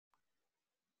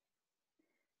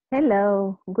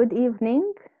Hello, good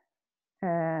evening.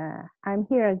 I'm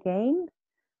here again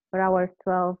for our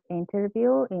 12th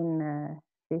interview in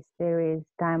this series,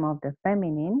 Time of the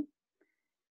Feminine.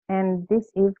 And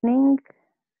this evening,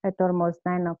 at almost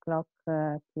 9 o'clock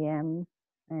p.m.,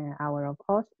 hour of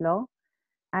Oslo,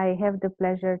 I have the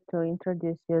pleasure to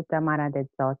introduce you Tamara de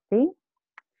Zotti.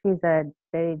 She's a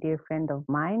very dear friend of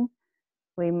mine.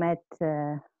 We met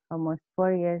almost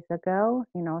 4 years ago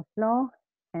in Oslo,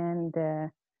 and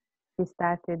she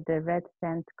started the Red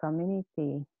Tent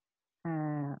community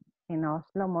in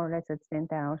Oslo, more or less at the same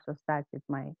time. I also started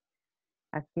my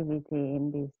activity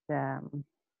in this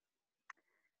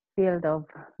field of,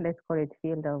 let's call it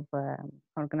field of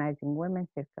organizing women's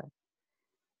circles.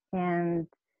 And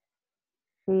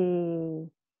she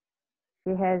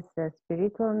has a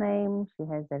spiritual name, she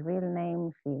has a real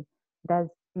name, she does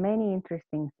many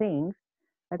interesting things,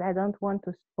 but I don't want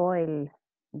to spoil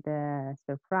the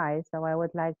surprise, so I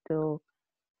would like to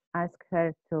ask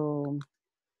her to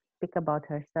speak about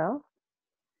herself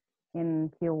in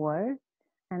few words,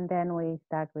 and then we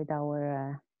start with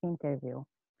our interview.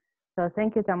 So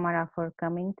thank you, Tamara, for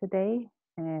coming today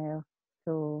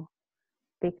to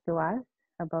speak to us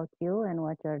about you and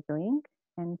what you're doing.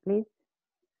 And please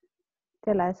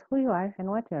tell us who you are and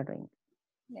what you're doing.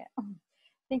 Yeah,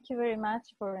 thank you very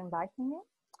much for inviting me.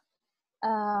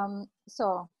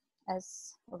 So,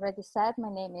 as already said, my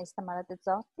name is Tamara de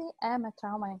Zotti. I am a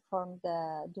trauma-informed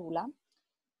doula.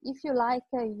 If you like,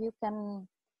 you can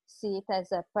see it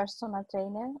as a personal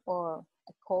trainer or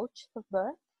a coach for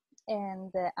birth.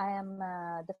 And I am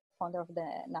the founder of the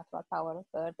Natural Power of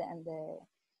Birth and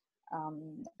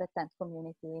the tent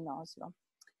community in Oslo.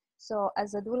 So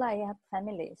as a doula, I help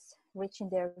families reaching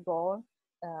their goal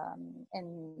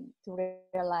and to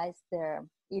realize their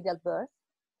ideal birth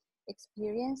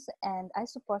experience, and I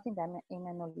supporting them in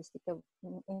a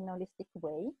holistic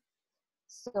way.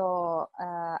 So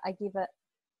I give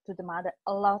to the mother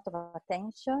a lot of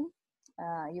attention.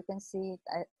 You can see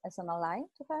it as an ally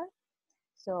to her.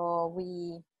 So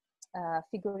we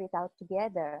figure it out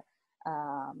together,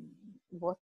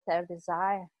 what their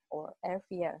desire or their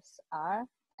fears are,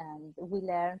 and we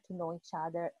learn to know each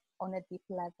other on a deep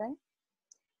level,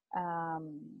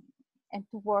 and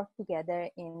to work together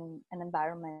in an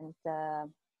environment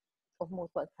of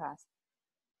mutual trust.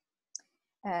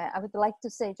 I would like to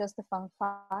say just a fun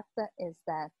fact is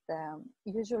that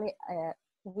usually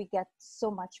we get so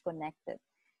much connected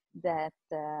that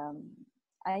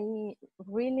I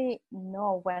really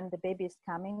know when the baby is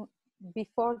coming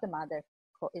before the mother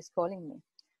is calling me.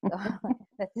 So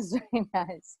that is very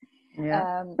nice.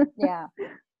 Yeah. Yeah.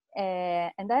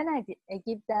 And then I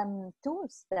give them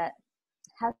tools that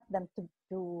help them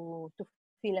to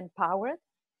feel empowered.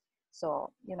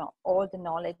 So, you know, all the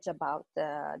knowledge about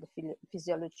the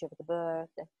physiology of the birth,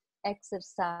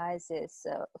 exercises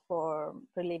for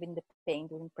relieving the pain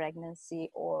during pregnancy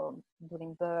or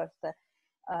during birth,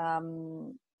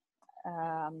 um,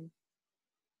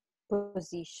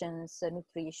 positions,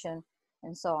 nutrition,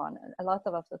 and so on, a lot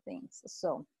of other things.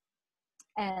 So,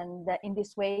 and in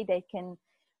this way, they can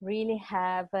really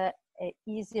have a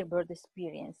easier birth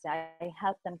experience. I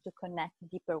help them to connect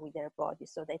deeper with their body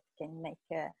so they can make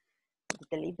the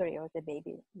delivery of the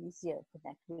baby easier,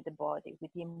 connect with the body,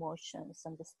 with the emotions,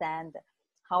 understand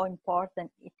how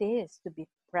important it is to be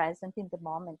present in the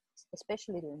moment,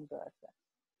 especially during birth,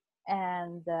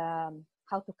 and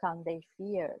how to calm their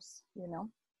fears, you know.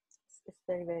 It's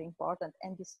very, very important,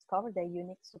 and discover their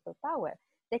unique superpower.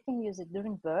 They can use it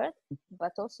during birth,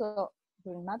 but also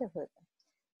during motherhood.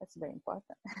 That's very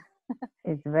important.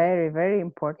 It's very, very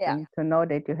important Yeah. to know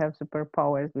that you have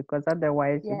superpowers, because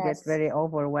otherwise you get Yes. very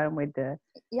overwhelmed with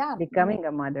becoming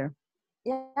a mother.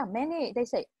 Yeah, many, they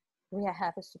say, we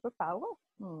have a superpower.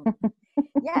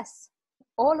 Yes,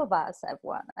 all of us have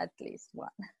one, at least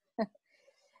one.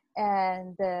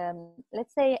 And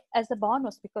let's say as a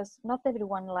bonus, because not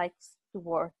everyone likes to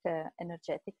work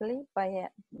energetically, I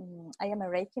am a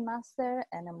Reiki master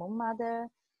and a moon mother,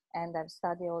 and I've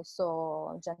studied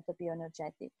also gentle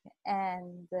bioenergetic.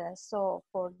 And so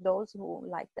for those who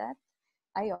like that,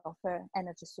 I offer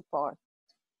energy support,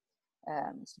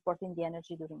 supporting the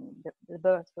energy during the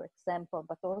birth, for example,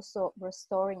 but also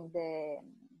restoring the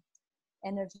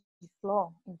energy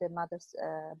flow in the mother's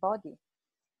body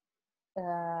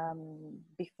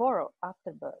before or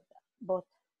after birth, both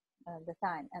the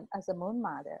time. And as a moon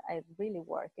mother, I really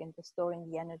work in restoring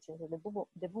the energy of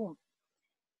the womb.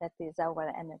 That is our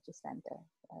energy center.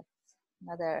 That's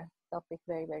another topic,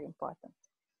 very, very important.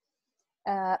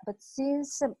 But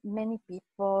since many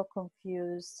people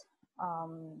confuse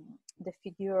the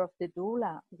figure of the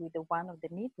doula with the one of the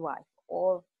midwife,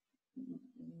 or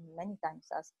many times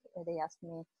they asked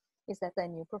me, is that a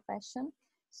new profession?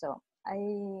 So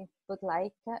I would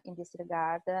like, in this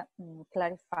regard,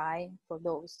 clarify for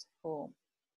those who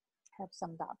have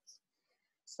some doubts.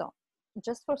 So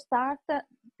just for start,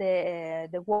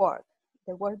 the word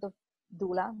of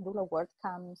doula word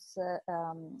comes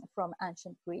from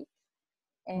ancient Greek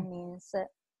and means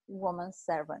woman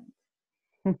servant.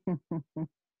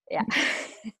 Yeah.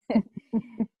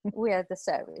 We are the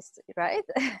service, right?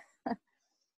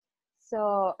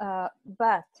 So,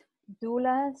 but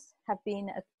doulas have been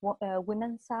at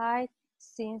women's side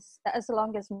since as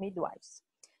long as midwives.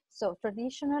 So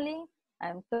traditionally,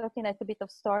 I'm talking a bit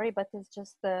of story, but it's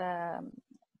just a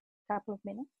couple of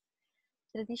minutes.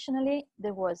 Traditionally,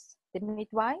 there was the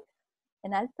midwife,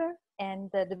 an helper,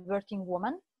 and the birthing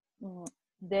woman,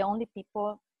 the only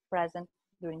people present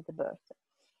during the birth.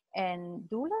 And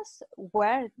doulas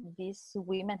were these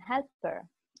women helper.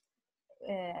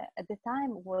 At the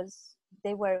time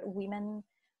they were women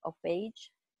of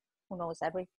age who knows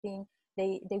everything.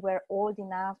 They were old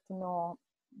enough to know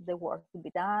the work to be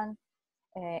done,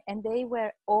 and they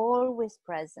were always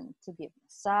present to give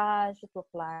massage, to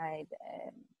apply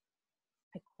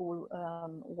a cool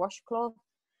washcloth,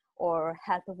 or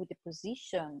help with the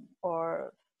position,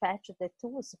 or fetch the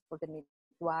tools for the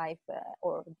midwife,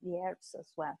 or the herbs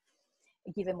as well.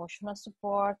 Give emotional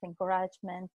support,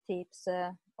 encouragement, tips,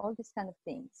 all these kind of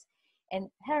things. And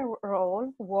her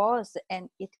role was, and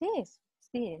it is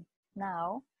still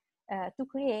now, to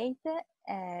create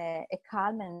a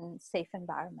calm and safe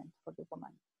environment for the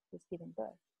woman who's giving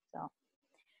birth. So,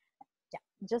 yeah,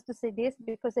 just to say this,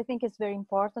 because I think it's very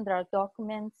important. There are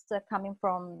documents coming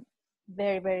from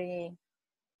very, very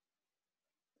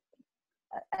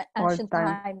ancient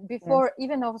time, before, yes.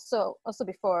 Even also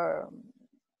before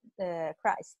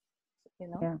Christ, you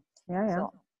know. Yeah.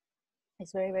 So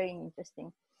it's very, very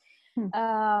interesting. Do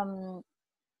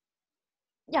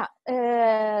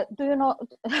you know?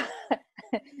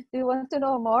 Do you want to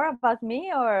know more about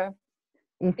me, or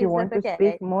if you want to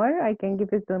speak more, I can give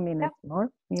you 2 minutes more.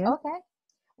 Yeah. Okay.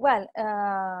 Well,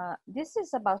 this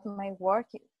is about my work.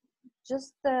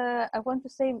 Just I want to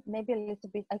say maybe a little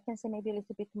bit. I can say maybe a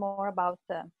little bit more about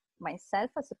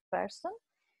myself as a person.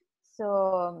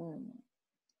 So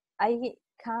I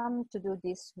come to do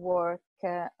this work.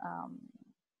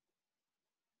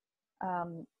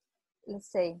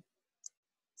 Let's say,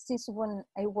 since when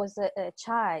I was a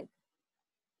child,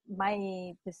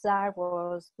 my desire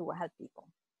was to help people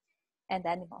and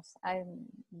animals. I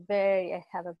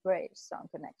have a very strong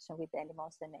connection with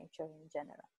animals and nature in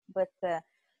general. But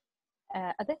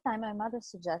at that time, my mother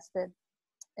suggested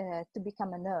to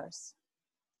become a nurse.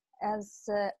 As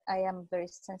I am a very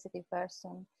sensitive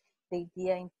person, the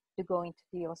idea to go into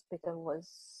the hospital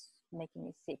was making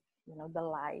me sick. You know, the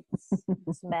lights,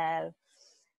 the smell,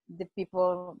 the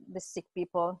people, the sick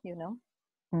people, you know,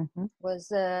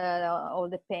 was all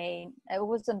the pain. It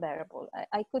was unbearable.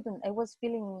 I couldn't, I was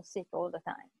feeling sick all the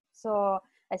time. So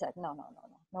I said,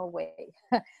 no way.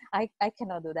 I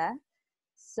cannot do that.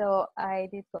 So I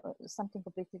did something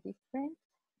completely different.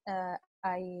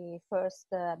 I first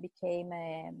became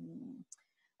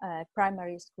a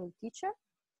primary school teacher.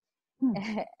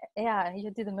 Yeah,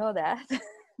 you didn't know that.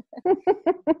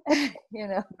 You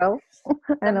know, no,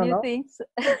 some new things.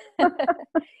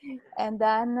 And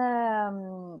then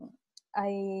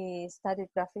I studied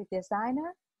graphic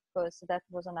designer, because that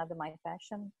was another my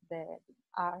passion. The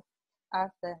art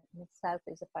itself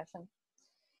is a passion.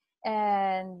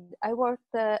 And I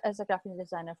worked as a graphic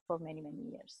designer for many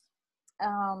years.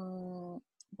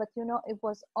 But you know, it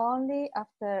was only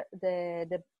after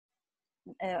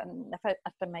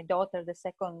after my daughter,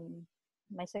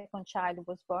 my second child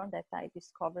was born, that I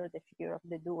discovered the figure of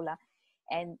the doula,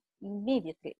 and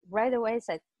immediately, right away,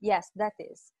 said, yes, that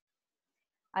is.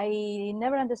 I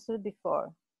never understood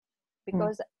before,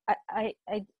 because I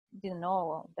didn't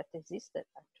know that existed,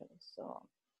 actually. So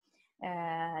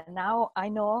now I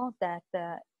know that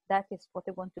that is what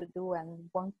I want to do, and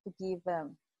want to give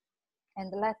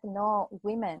and let know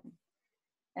women.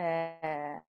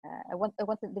 I want the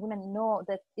women know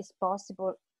that it's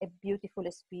possible, a beautiful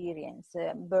experience,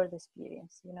 birth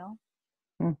experience, you know.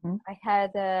 I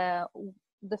had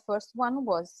the first one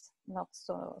was not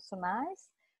so nice,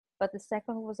 but the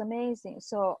second was amazing.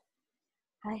 So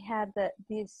I had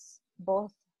these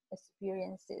both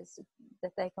experiences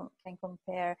that I can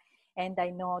compare, and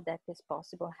I know that it's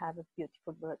possible to have a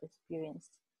beautiful birth experience.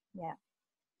 Yeah.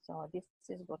 So this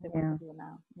is what I want to do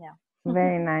now. Yeah.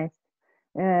 Very nice.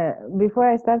 Before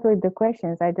I start with the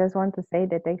questions, I just want to say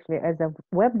that actually, as a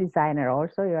web designer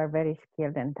also, you are very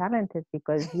skilled and talented,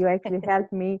 because you actually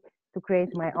helped me to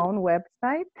create my own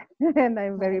website, and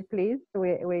I'm very pleased.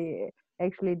 We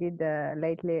actually did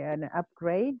lately an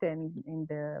upgrade and in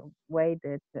the way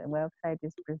that the website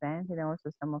is presented and also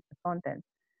some of the content.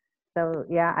 So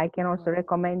yeah, I can also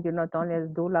recommend you not only as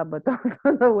doula but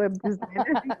also the web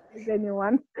designer in case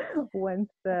anyone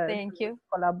wants to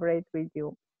collaborate with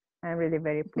you. I'm really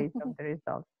very pleased of the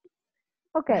results.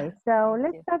 Okay, so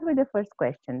let's start with the first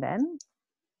question then.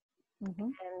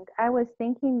 And I was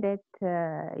thinking that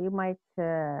you might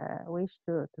wish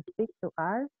to speak to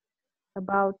us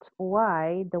about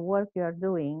why the work you are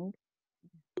doing,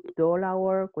 doula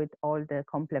work with all the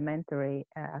complementary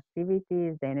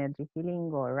activities, the energy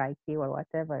healing or Reiki or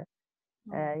whatever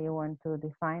you want to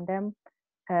define them,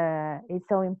 is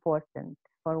so important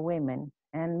for women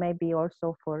and maybe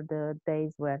also for the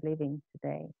days we're living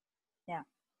today.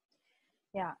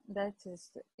 Yeah, that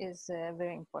is a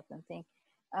very important thing.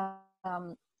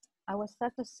 I will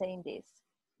start to saying this.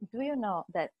 Do you know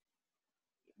that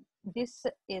this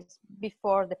is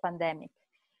before the pandemic?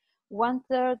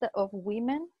 1/3 of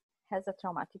women has a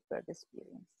traumatic birth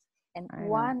experience, and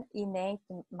 1 in 8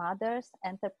 mothers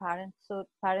enter parenthood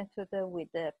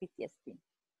with PTSD.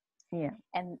 Yeah,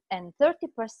 and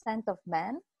 30% of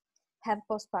men have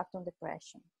postpartum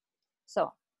depression.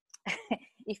 So,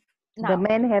 if now, the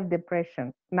men have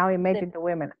depression, now imagine the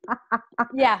women.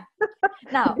 Yeah.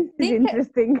 Now, this is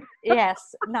interesting.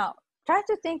 Yes. Now, try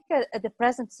to think at the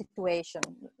present situation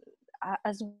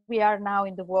as we are now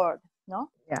in the world. No.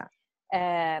 Yeah.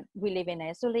 We live in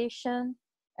isolation.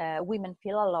 Women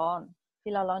feel alone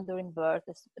during birth,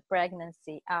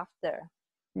 pregnancy, after.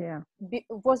 Yeah.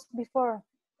 Was before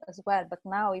as well, but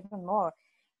now even more.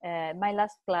 My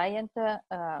last client,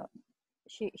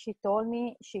 she told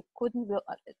me she couldn't go.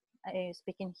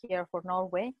 Speaking here for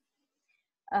Norway,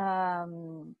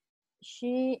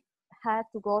 she had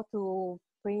to go to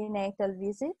prenatal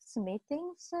visits,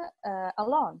 meetings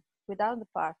alone, without the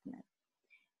partner.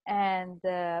 And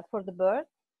for the birth,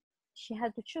 she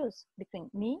had to choose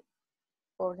between me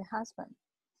or the husband.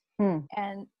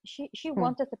 And she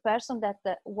wanted a person that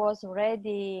was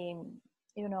already,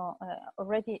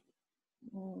 already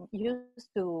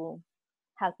used to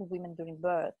help women during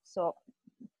birth. So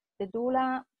the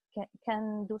doula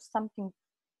can do something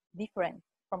different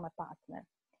from a partner,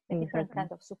 a different kind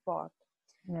of support.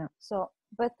 Yeah. So,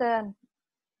 but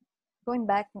going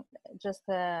back just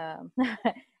at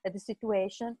the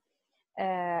situation,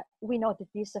 we know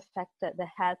that this affects the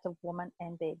health of woman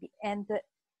and baby. And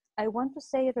I want to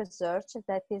say research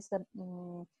that is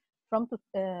from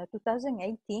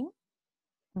 2018.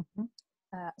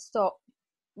 So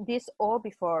this all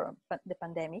before the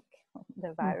pandemic,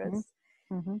 the virus.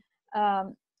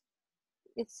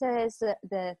 It says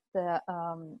that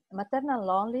maternal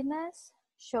loneliness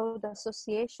showed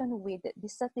association with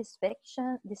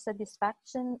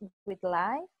dissatisfaction with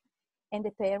life and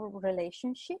the pair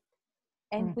relationship,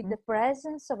 and with the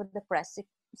presence of depressive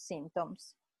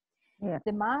symptoms. Yeah.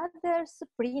 The mother's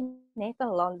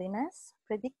prenatal loneliness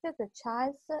predicted the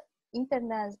child's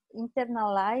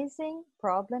internalizing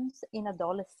problems in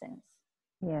adolescence.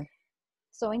 Yes.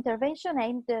 So intervention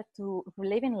aimed to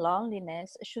relieving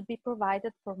loneliness should be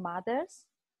provided for mothers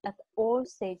at all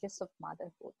stages of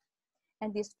motherhood.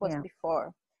 And this was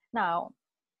before. Now,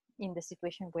 in the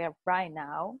situation we are right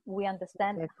now, we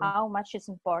understand how much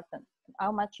important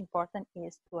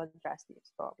is to address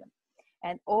this problem.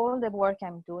 And all the work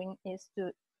I'm doing is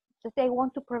that I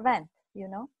want to prevent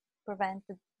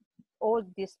all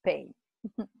this pain.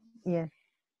 Yes.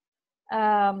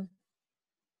 And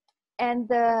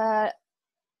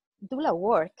doula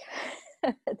work,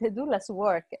 the doula's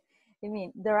work. I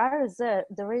mean, there is a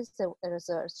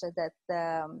research that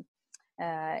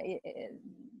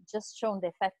just shown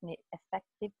the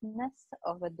effectiveness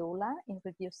of a doula in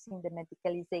reducing the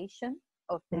medicalization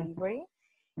of delivery,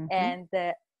 and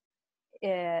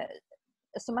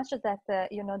so much that the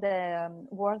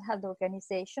World Health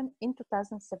Organization in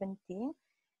 2017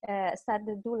 said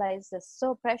the doula is a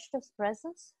so precious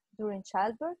presence during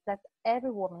childbirth that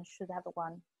every woman should have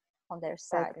one on their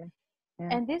side. Okay. Yeah.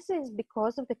 And this is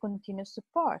because of the continuous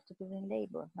support during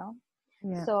labor, no?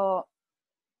 Yeah. So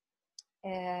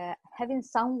having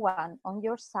someone on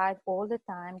your side all the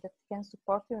time that can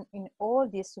support you in all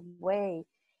this way,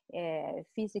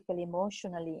 physically,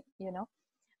 emotionally,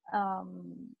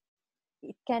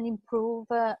 it can improve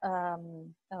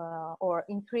or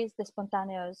increase the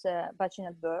spontaneous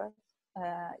vaginal birth.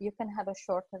 You can have a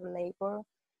shorter labor,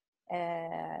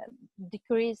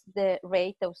 decrease the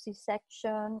rate of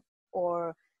C-section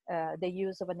or the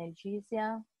use of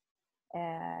analgesia,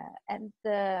 and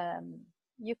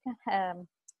you can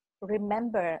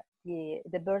remember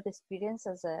the birth experience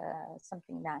as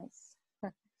something nice.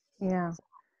 Yeah.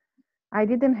 I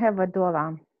didn't have a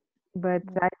doula, but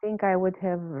I think I would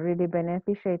have really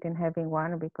benefited in having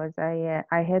one because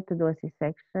I had to do a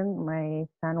C-section. My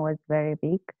son was very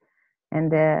big,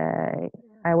 and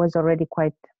I was already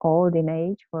quite old in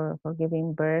age for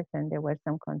giving birth, and there was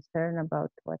some concern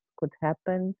about what could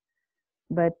happen.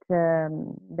 But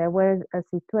there was a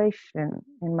situation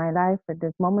in my life at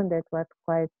that moment that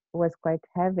was quite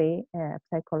heavy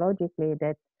psychologically.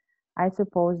 That I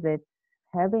suppose that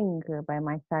having by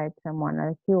my side someone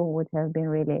like you would have been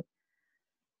really,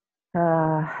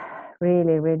 uh,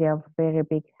 really of very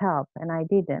big help, and I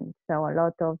didn't. So a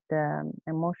lot of the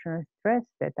emotional stress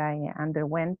that I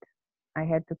underwent, I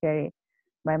had to carry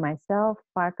by myself.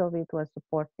 Part of it was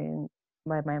supported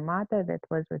by my mother that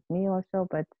was with me also,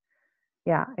 but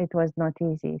yeah, it was not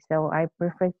easy. So I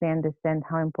perfectly understand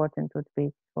how important it would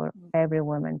be for every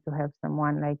woman to have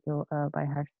someone like you by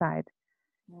her side.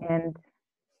 And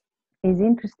it's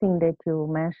interesting that you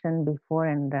mentioned before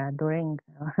and during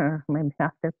maybe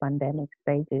after pandemic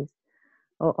stages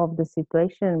of the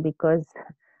situation, because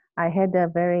I had a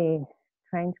very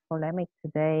strange polemic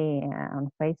today on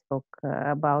Facebook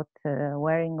about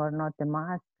wearing or not the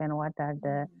mask and what are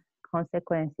the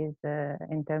consequences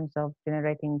in terms of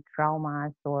generating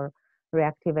traumas or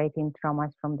reactivating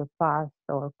traumas from the past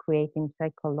or creating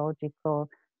psychological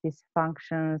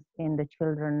dysfunctions in the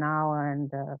children now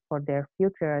and for their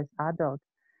future as adults.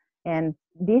 And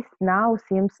this now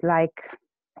seems like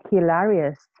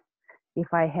hilarious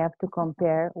if I have to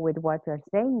compare with what you're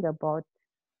saying about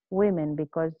women,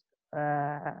 because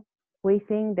uh, we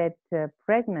think that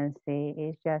pregnancy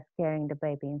is just carrying the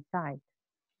baby inside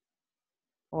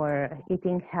or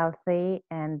eating healthy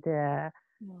and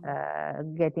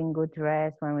getting good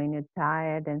rest when we're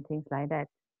tired and things like that.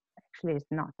 Actually, it's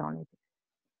not only this.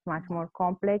 It's much more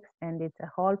complex, and it's a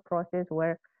whole process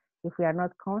where if we are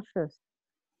not conscious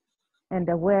and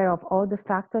aware of all the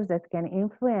factors that can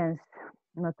influence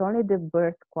not only the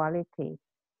birth quality,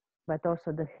 but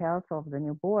also the health of the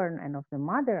newborn and of the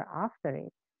mother after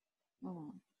it.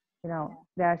 You know,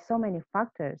 there are so many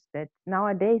factors that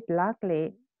nowadays,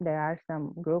 luckily, there are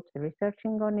some groups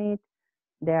researching on it.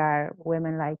 There are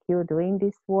women like you doing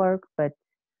this work, but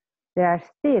there are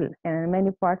still, and in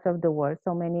many parts of the world,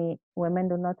 so many women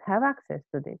do not have access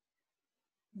to this.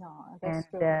 No, And that's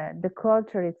true. the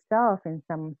culture itself in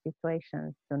some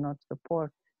situations do not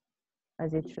support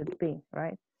as it should be,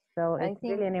 right? So it's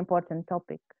really an important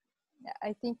topic.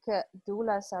 I think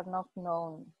doulas are not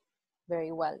known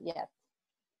very well yet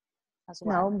as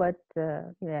well. No, but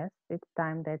yes, it's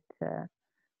time that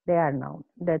they are known.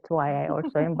 That's why I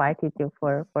also invited you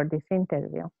for this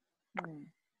interview.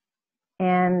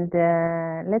 And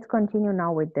let's continue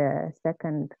now with the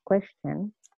second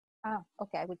question.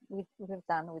 Okay, we've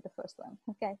done with the first one.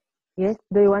 Okay. Yes,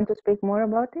 do you want to speak more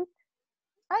about it?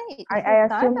 I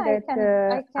assume that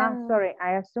I can. sorry,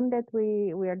 I assume that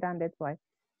we are done. That's why.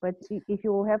 But if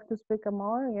you have to speak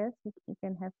more, yes, you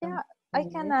can have some. Yeah, I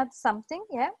can add something.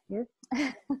 Yeah. Yes.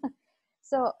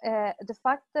 So the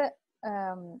fact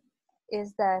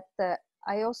is that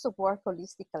I also work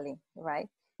holistically, right?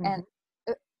 And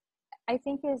I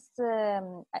think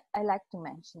I like to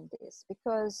mention this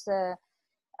because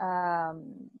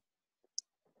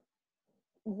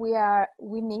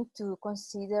we need to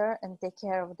consider and take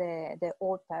care of the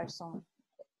old person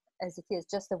as it is,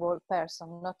 just a whole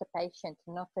person, not a patient,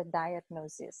 not a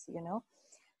diagnosis, you know.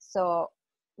 So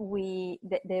the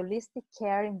holistic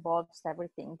care involves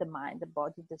everything: the mind, the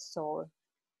body, the soul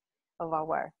of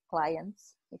our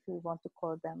clients, if we want to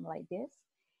call them like this.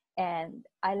 And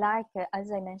I like,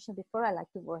 as I mentioned before, I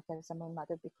like to work as a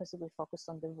mother because we focus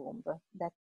on the womb.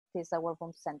 That is our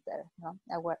womb center, no?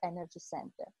 Our energy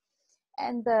center.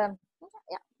 And yeah,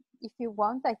 if you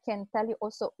want, I can tell you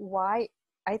also why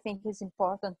I think it's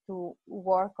important to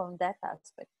work on that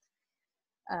aspect.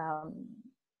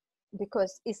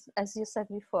 Because it's, as you said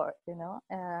before, you know,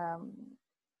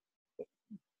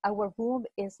 our womb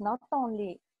is not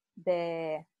only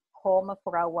the home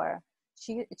for our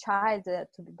child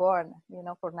to be born, you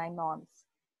know, for 9 months.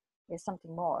 It's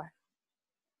something more.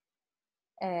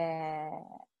 And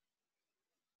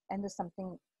there's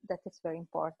something that is very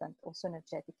important also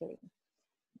energetically.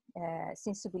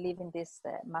 Since we live in this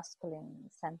masculine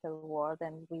center world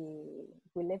and we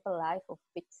live a life of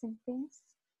fixing things,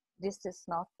 this is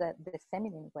not the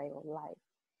feminine way of life.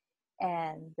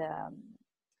 And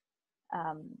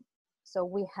so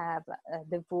we have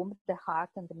the womb, the heart,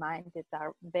 and the mind that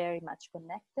are very much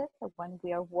connected. When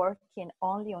we are working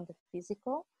only on the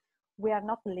physical, we are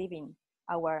not living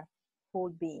our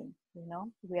whole being. You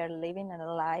know, we are living in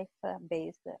a life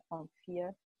based on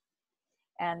fear,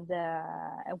 and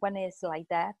when it's like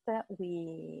that,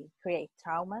 we create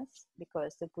traumas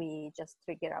because we just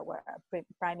trigger our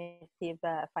primitive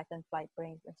fight and flight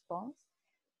brain response,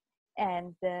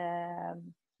 and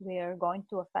we are going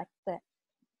to affect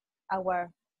our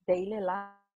daily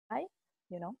life,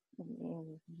 you know,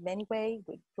 in many ways,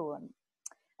 through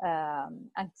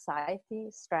anxiety,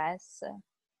 stress,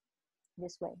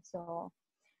 this way. So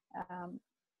um,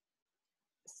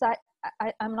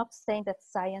 I'm not saying that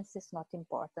science is not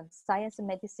important. Science and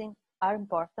medicine are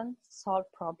important, solve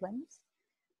problems,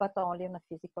 but only on a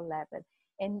physical level.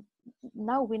 And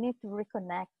now we need to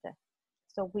reconnect.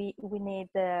 So we need,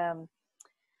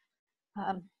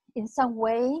 in some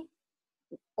way,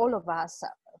 all of us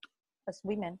as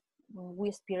women, we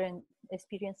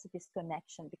experience this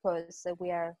connection because we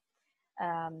have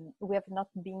not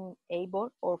been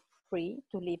able or free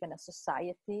to live in a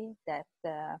society that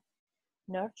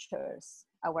nurtures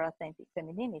our authentic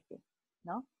femininity,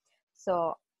 no?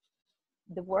 So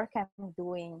the work I'm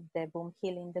doing, the womb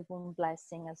healing, the womb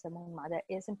blessing as a moon mother,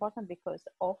 is important because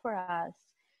offer us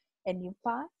a new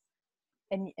path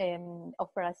and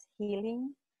offer us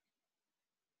healing,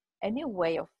 a new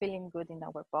way of feeling good in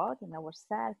our body, in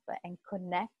ourselves, and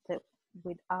connect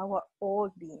with our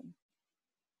whole being.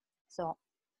 So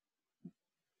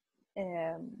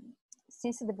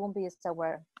since the womb is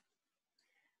our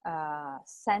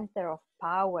center of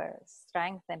power,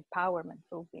 strength, empowerment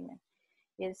for women,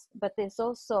 but it's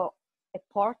also a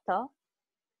portal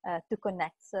to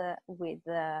connect with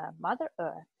Mother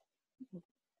Earth,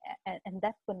 and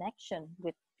that connection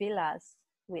will fill us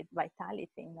with vitality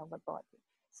in our body,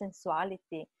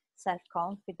 sensuality,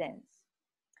 self-confidence.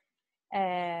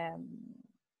 And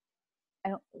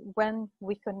when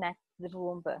we connect the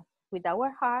womb with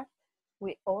our heart,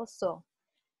 we also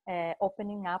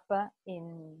opening up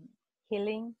in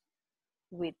healing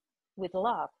with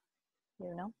love,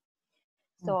 you know.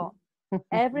 So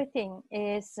everything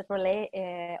is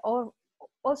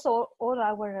also all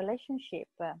our relationship,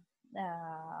 the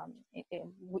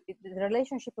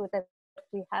relationship that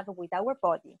we have with our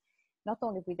body, not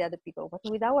only with other people, but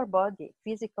with our body,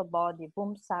 physical body,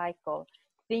 womb cycle,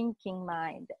 thinking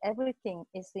mind, everything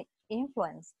is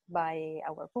influenced by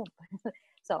our womb.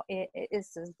 So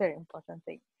it's a very important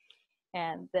thing.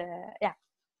 And yeah,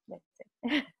 that's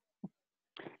it.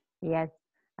 Yes,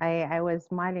 I was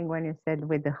smiling when you said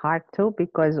with the heart too,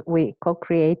 because we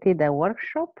co-created a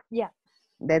workshop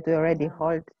that we already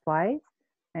held twice.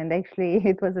 And actually,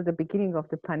 it was at the beginning of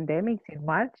the pandemic in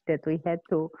March that we had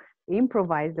to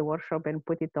improvise the workshop and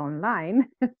put it online.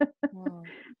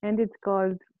 And it's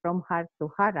called From Heart to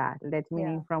Hara, that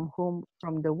meaning from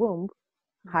the womb,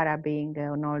 Hara being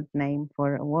an old name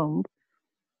for a womb,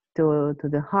 to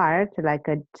the heart, like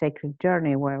a sacred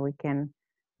journey where we can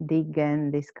dig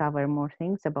and discover more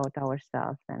things about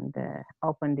ourselves and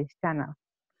open this channel.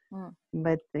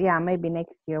 But yeah, maybe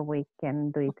next year we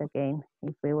can do it again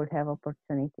if we would have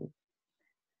opportunity.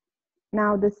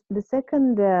 Now, the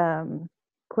second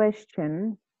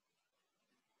question,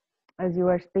 as you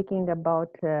were speaking about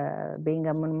being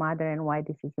a moon mother and why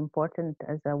this is important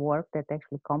as a work that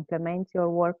actually complements your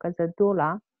work as a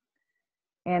doula.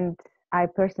 And I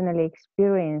personally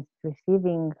experienced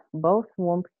receiving both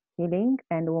womb healing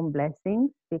and womb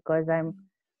blessings because I'm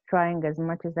trying as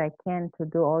much as I can to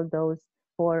do all those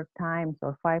 4 times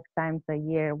or 5 times a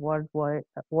year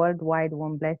worldwide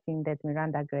womb blessing that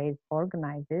Miranda Grace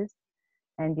organizes.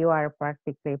 And you are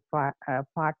practically part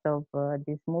of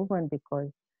this movement because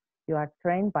you are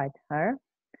trained by her.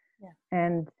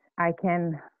 And I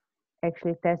can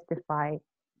actually testify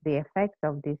the effects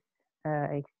of these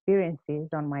experiences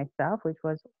on myself, which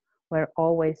were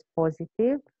always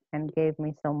positive and gave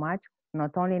me so much,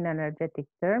 not only in energetic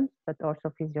terms, but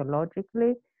also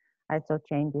physiologically. I saw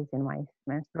changes in my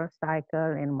menstrual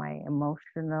cycle, in my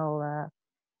emotional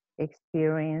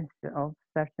experience of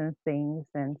certain things,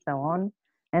 and so on.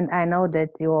 And I know that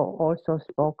you also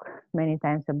spoke many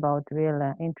times about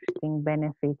real interesting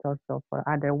benefits also for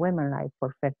other women, like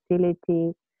for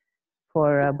fertility,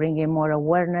 for bringing more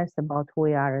awareness about who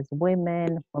we are as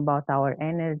women, about our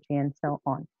energy, and so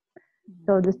on.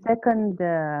 So the second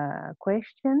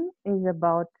question is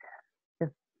about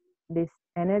this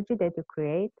energy that you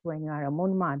create when you are a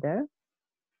moon mother,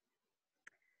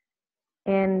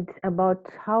 and about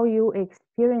how you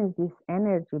experience this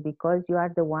energy, because you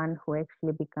are the one who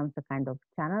actually becomes a kind of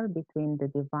channel between the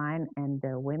divine and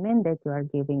the women that you are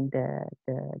giving the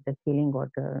healing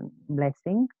or the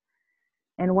blessing.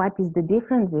 And what is the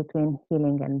difference between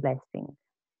healing and blessing?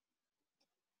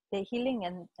 The healing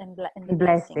and the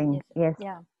blessing, yes.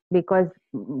 Yeah. because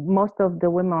most of the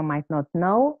women might not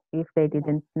know if they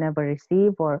didn't never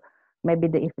receive, or maybe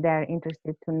if they are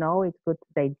interested to know, it's good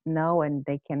they know and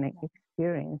they can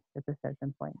experience at a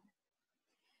certain point.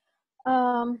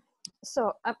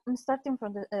 So I'm starting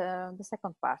from the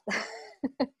second part.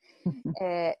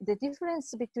 The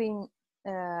difference between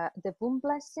the womb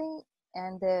blessing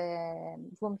and the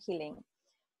womb healing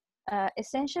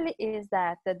essentially is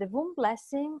that the womb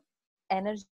blessing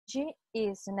energy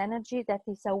is an energy that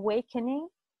is awakening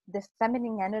the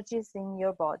feminine energies in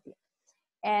your body.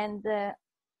 And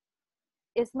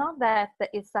it's not that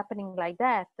it's happening like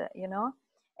that, you know.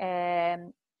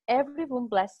 Every womb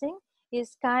blessing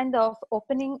is kind of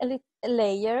opening a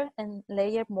layer and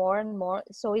layer more and more,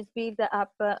 so it's built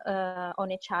up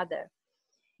on each other.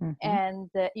 And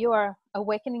you are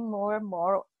awakening more and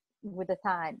more with the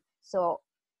time. So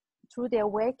through the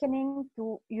awakening,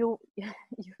 you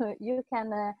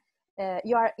can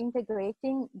you are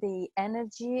integrating the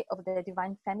energy of the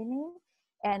divine feminine,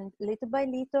 and little by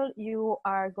little you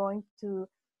are going to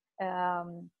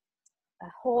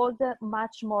hold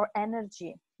much more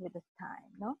energy with the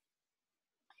time, no?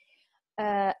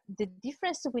 The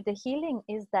difference with the healing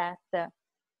is that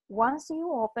once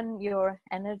you open your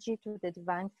energy to the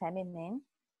divine feminine,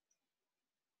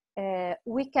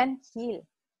 we can heal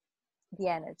the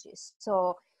energies.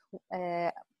 So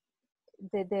the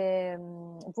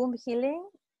womb healing,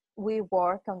 we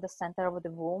work on the center of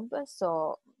the womb,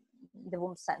 so the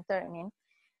womb center, I mean,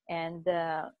 and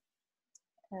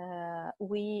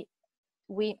we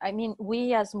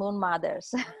as moon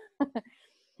mothers,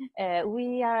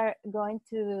 we are going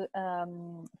to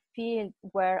feel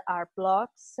where are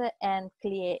blocks and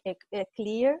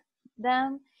clear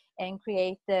them and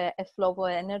create a flow of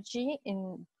energy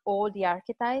in all the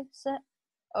archetypes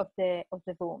of the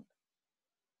womb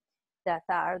that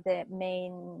are the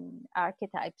main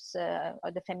archetypes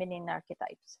or the feminine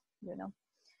archetypes, you know.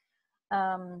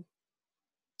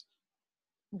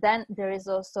 Then there is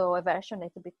also a version a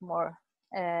little bit more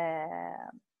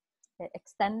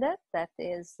extended, that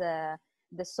is the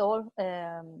soul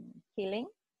healing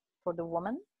for the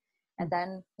woman. And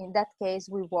then in that case,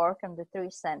 we work on the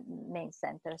three main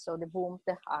centers. So the womb,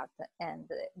 the heart, and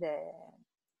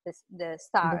the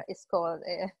star is called,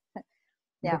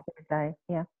 yeah.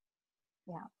 Yeah.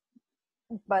 Yeah.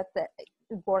 But it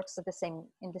works in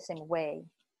the same way.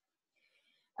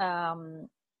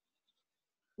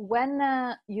 When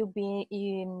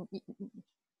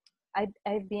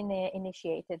I've been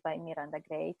initiated by Miranda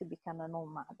Gray to become a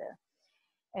moon mother.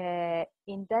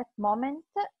 In that moment,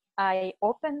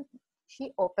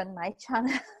 she opened my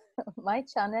channel, my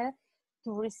channel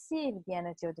to receive the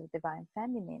energy of the divine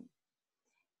feminine,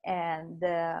 and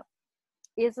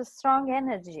it's a strong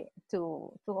energy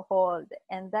to hold,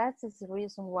 and that is the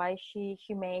reason why she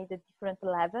made the different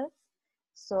levels.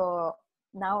 So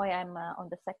now I am on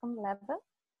the second level.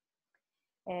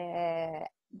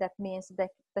 That means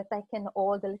that I can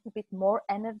hold a little bit more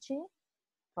energy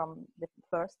from the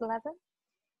first level,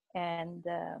 and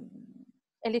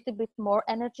a little bit more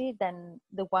energy than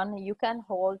the one you can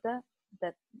hold,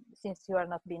 that since you are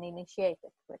not being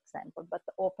initiated, for example, but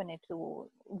open it to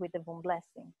with the womb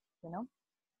blessing, you know.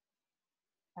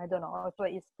 I don't know if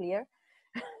it's clear.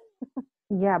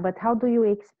 Yeah, but how do you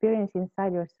experience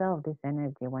inside yourself this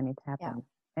energy when it happens?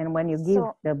 Yeah. And when you give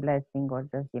the blessing or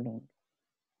the healing?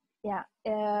 Yeah.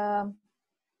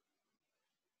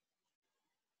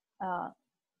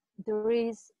 There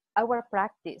is our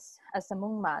practice as a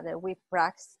moon mother. We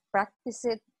practice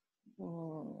it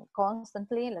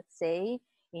constantly, let's say,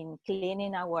 in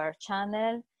cleaning our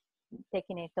channel,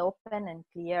 taking it open and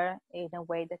clear in a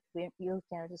way that you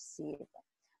can receive.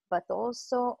 But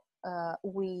also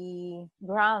we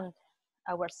ground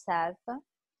ourselves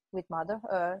with Mother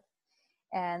Earth,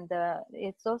 and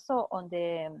it's also on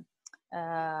the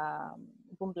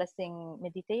womb blessing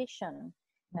meditation.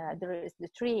 There is the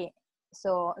tree.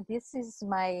 So this is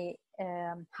my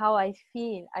how I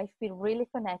feel. I feel really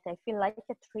connected. I feel like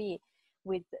a tree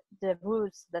with the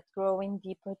roots that grow in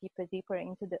deeper, deeper, deeper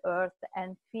into the earth,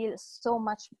 and feel so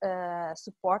much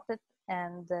supported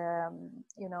and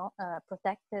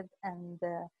protected, and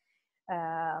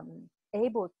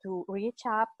able to reach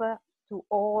up to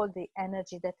all the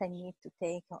energy that I need to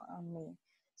take on me.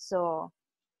 So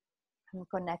I'm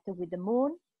connected with the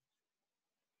moon,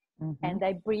 and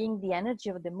I bring the energy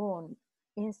of the moon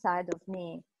inside of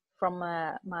me from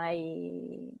my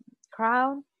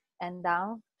crown and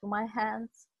down to my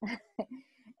hands.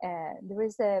 There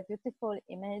is a beautiful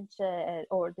image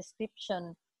or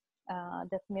description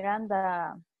that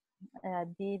Miranda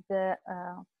did. I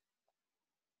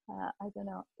don't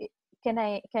know. Can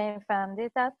I find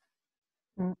it up?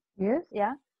 Yes.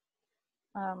 Yeah.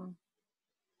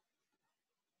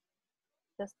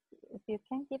 Just if you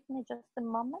can give me just a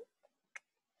moment.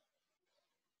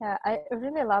 Yeah, I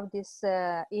really love this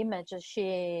image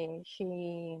she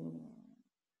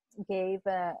gave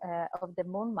of the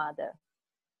Moon Mother.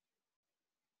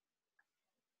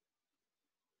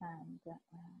 And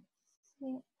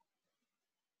see.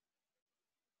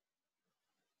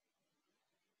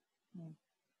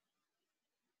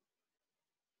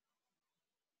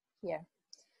 Here.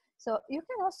 So you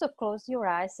can also close your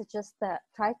eyes, just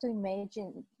try to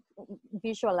imagine,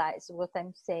 visualize what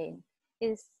I'm saying.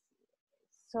 It's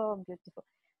so beautiful.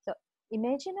 So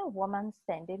imagine a woman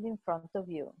standing in front of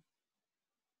you,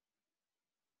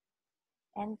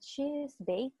 and she is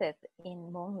bathed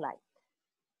in moonlight.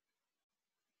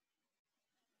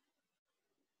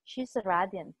 She's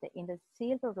radiant in the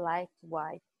silver white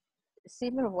light,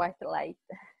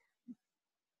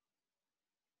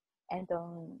 and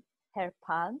on her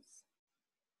palms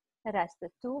rest the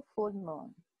two full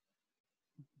moons.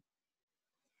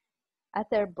 At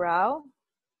her brow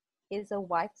is a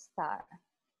white star.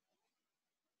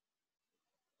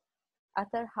 At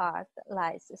her heart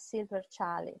lies a silver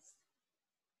chalice,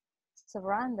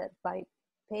 surrounded by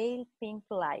pale pink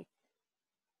light.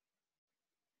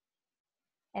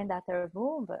 And at her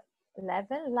womb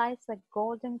level lies a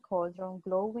golden cauldron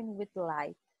glowing with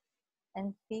light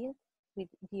and filled with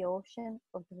the ocean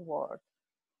of the world.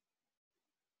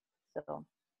 So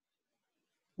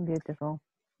Beautiful.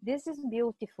 this is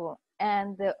beautiful.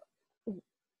 And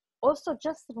also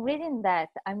just reading that,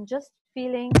 I'm just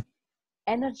feeling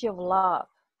energy of love.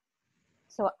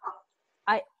 So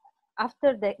I,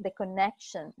 after the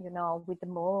connection, with the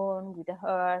moon, with the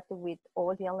earth, with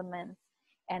all the elements,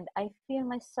 and I feel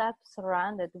myself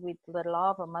surrounded with the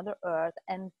love of Mother Earth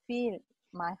and feel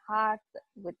my heart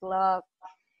with love.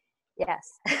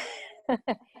 Yes.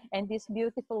 And this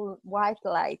beautiful white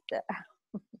light.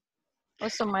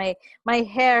 Also, my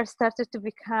hair started to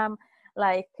become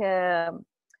like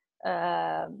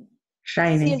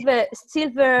Shiny.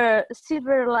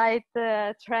 silver light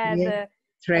thread. Yeah.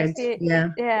 Threads. Yeah.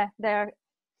 Yeah, they're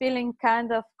feeling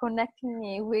kind of connecting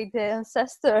me with the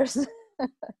ancestors.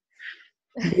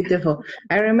 Beautiful.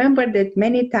 I remember that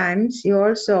many times you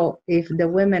also, if the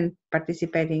women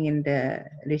participating in the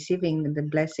receiving the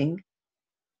blessing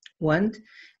want,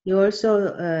 you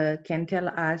also can tell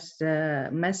us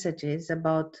messages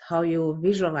about how you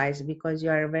visualize, because you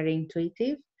are very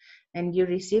intuitive, and you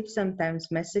receive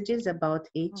sometimes messages about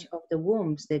each of the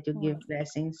wombs that you give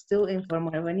blessings to in form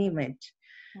of an image.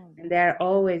 And they are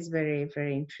always very,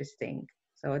 very interesting.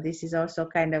 So this is also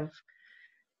kind of,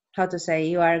 how to say,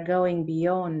 you are going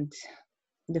beyond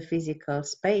the physical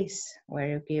space where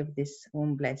you give this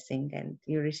womb blessing, and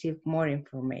you receive more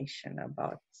information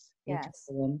about each of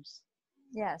the wombs.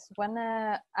 Yes, when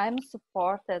I'm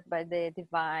supported by the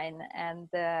divine, and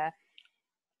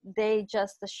they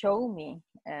just show me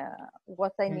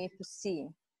what I need to see.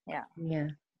 Yeah.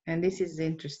 And this is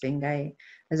interesting.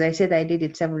 As I said, I did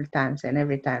it several times, and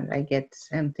every time I get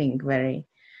something very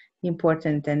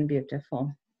important and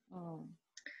beautiful.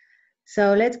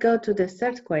 So let's go to the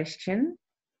third question.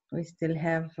 We still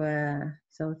have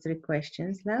 3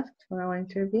 questions left for our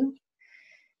interview.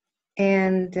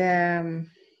 And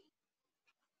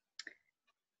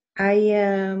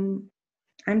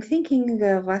I'm thinking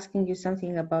of asking you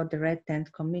something about the red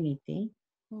tent community,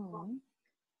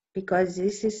 because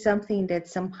this is something that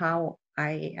somehow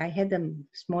I had a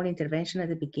small intervention at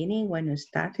the beginning when you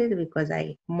started, because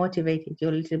I motivated you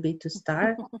a little bit to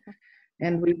start.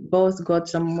 And we both got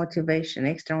some motivation,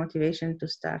 extra motivation, to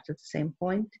start at the same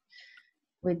point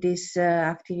with these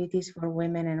activities for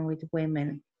women and with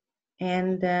women.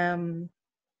 And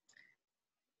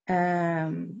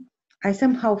I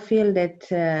somehow feel that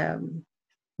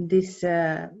this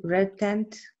red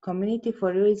tent community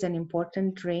for you is an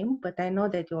important dream, but I know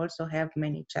that you also have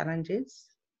many challenges.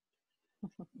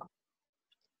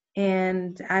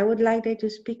 And I would like that you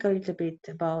speak a little bit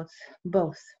about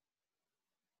both.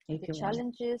 The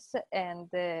challenges and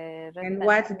the red and tent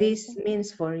what community. This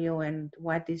means for you, and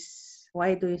why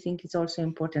do you think it's also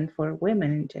important for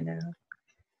women in general?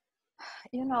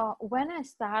 When I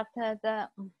started,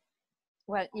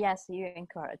 well, yes, you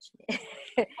encouraged me.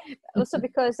 Also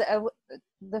because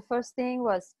the first thing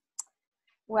was,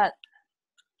 well,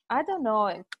 I don't know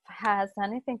if it has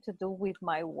anything to do with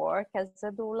my work as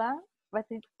a doula, but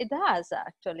it does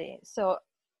actually. So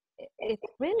it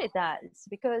really does,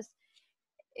 because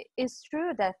it's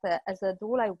true that as a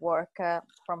doula I work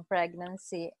from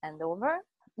pregnancy and over,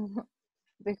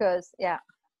 because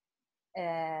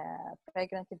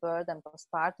pregnancy, birth, and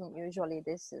postpartum, usually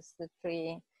this is the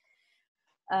 3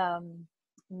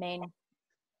 main.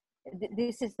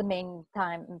 This is the main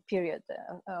time period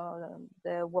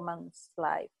the woman's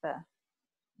life.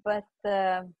 But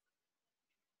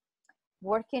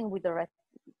working with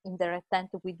in the retent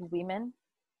with women,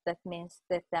 that means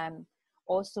that I'm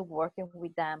also working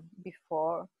with them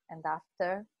before and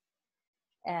after,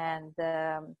 and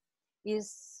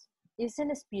is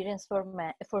an experience for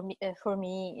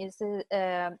me is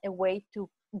a way to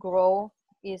grow,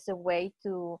 is a way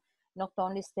to not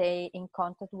only stay in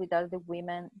contact with other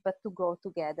women but to grow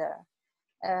together.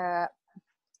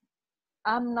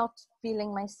 I'm not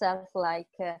feeling myself like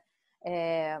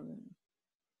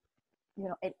you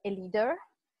know, a leader.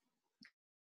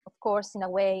 Of course, in a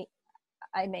way,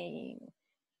 I may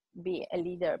be a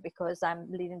leader because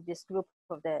I'm leading this group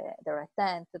of the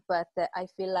retent, but I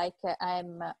feel like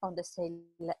I'm on the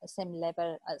same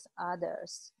level as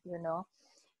others, you know.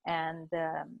 And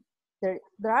there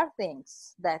are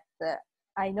things that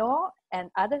I know and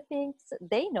other things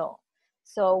they know.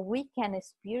 So we can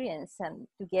experience and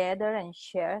together and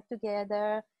share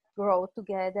together, grow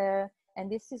together. And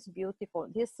this is beautiful.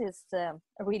 This is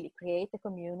really create a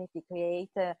community,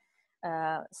 create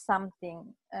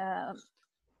something.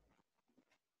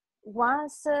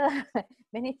 Once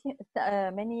many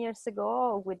years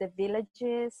ago, with the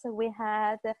villages we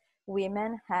had,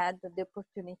 women had the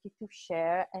opportunity to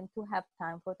share and to have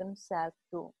time for themselves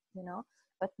too, you know.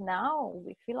 But now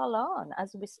we feel alone,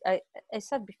 as I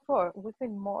said before, we feel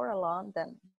more alone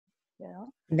than, you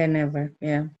know, than ever.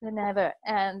 Yeah, than ever.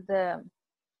 And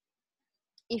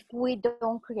if we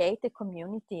don't create a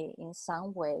community in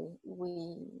some way,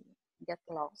 we get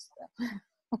lost.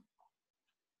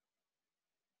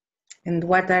 and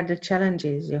what are the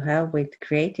challenges you have with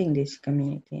creating this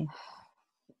community?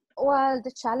 Well,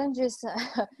 the challenges,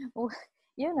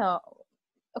 you know,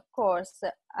 of course,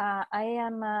 I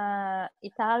am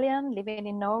Italian, living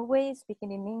in Norway,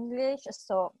 speaking in English,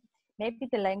 so maybe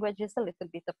the language is a little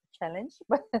bit of a challenge,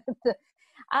 but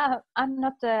I'm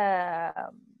not, I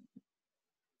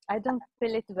don't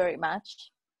feel it very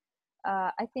much.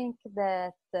 I think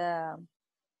that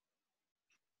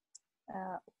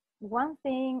one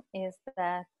thing is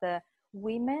that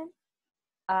women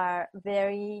are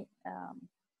very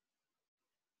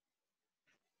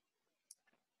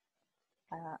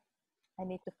I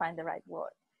need to find the right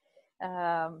word.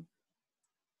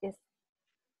 Is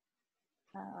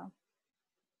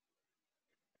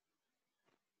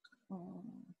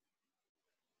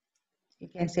You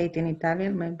can say it in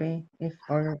Italian, maybe, if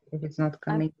it's not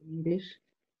coming in English.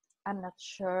 I'm not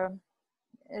sure.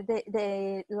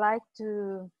 They like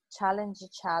to challenge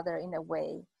each other in a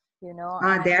way, you know.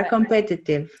 They are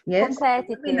competitive. Yes.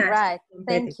 Competitive, right?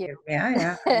 Thank you.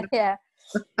 Yeah. Yeah,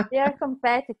 they are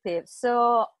competitive.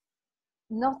 So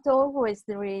not always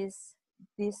there is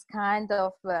this kind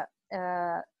of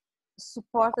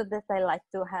support that I like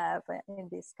to have in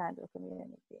this kind of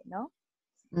community, no?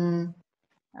 Mm.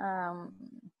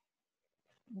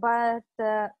 But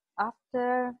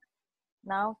after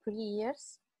now 3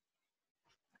 years,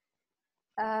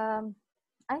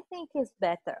 I think it's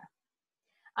better.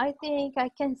 I think I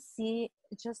can see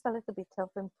just a little bit of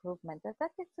improvement.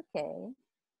 That it's okay,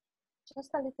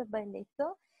 just a little by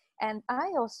little, and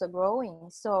I also growing.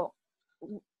 So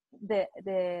the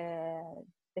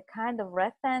kind of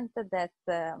retent that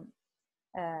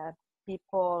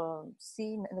people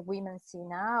see, women see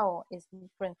now, is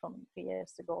different from 3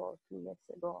 years ago, 2 years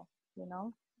ago, you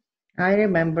know. I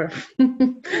remember.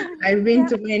 I've been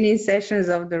to many sessions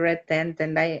of the Red Tent,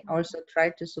 and I also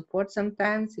tried to support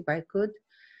sometimes if I could.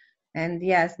 And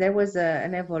yes, there was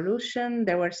an evolution.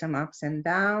 There were some ups and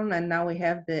downs, and now we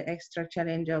have the extra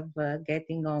challenge of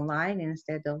getting online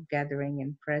instead of gathering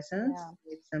in presence.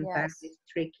 Which sometimes is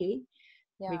tricky.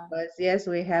 Because yes,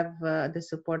 we have the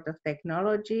support of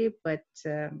technology, but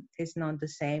it's not the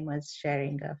same as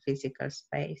sharing a physical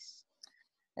space.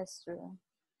 That's true.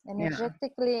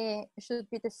 Energetically should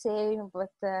be the same,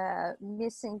 but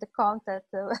missing the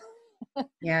contact.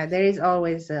 Yeah, there is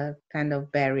always a kind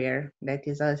of barrier that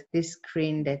is this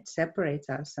screen that separates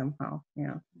us somehow, you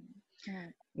know.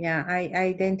 Yeah, I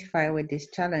identify with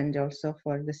this challenge also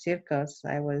for the circles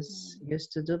I was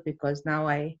used to do, because now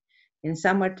in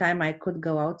summertime I could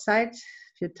go outside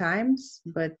a few times,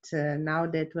 but now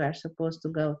that we are supposed to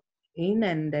go in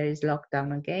and there is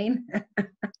lockdown again,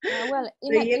 well,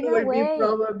 in a way, be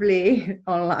probably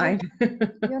online.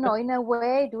 You know, in a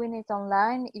way, doing it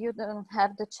online, you don't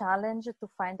have the challenge to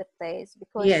find a place,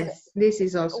 because yes, this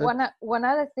is also one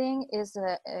other thing is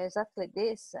exactly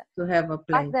this, to have a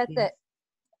place. That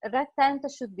Red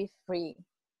Tent should be free,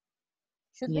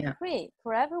 be free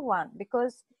for everyone,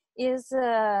 because is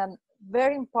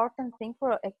very important thing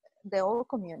for the whole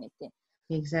community.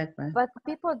 Exactly. But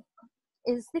people,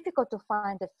 it's difficult to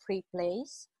find a free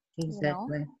place.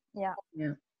 Exactly. Yeah.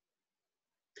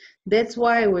 That's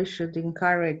why we should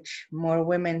encourage more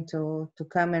women to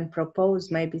come and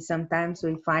propose. Maybe sometimes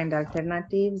we find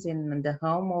alternatives in the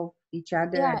home of each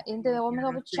other. Yeah, in the home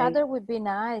of each other would be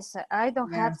nice. I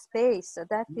don't have space.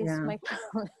 That is my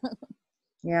problem.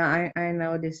 Yeah, I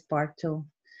know this part too.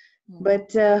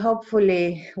 But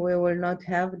hopefully we will not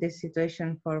have this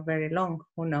situation for very long.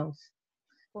 Who knows?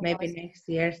 Maybe next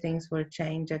year things will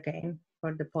change again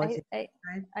for the positive side.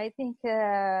 I think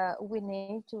we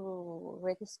need to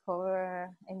rediscover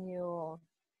a new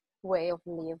way of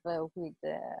live with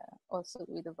also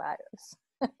with the virus.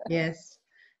 Yes.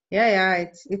 Yeah,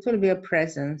 it will be a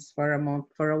presence for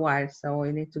a while, so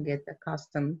we need to get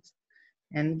accustomed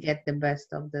and get the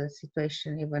best of the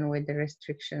situation, even with the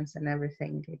restrictions and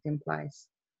everything it implies.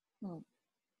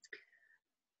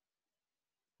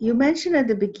 You mentioned at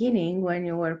the beginning when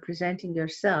you were presenting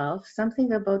yourself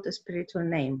something about a spiritual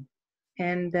name.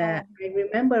 And I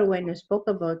remember when you spoke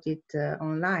about it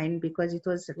online, because it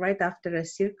was right after a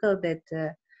circle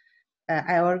that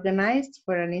I organized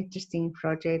for an interesting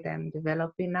project I'm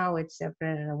developing now with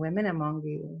several women, among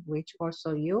which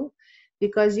also you,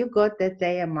 because you got that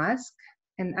day a mask,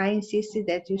 and I insisted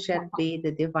that you shall be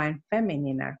the divine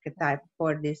feminine archetype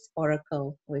for this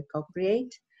oracle we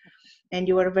co-create. And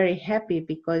you were very happy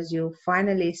because you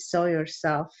finally saw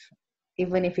yourself,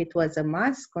 even if it was a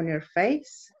mask on your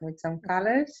face with some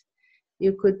colors,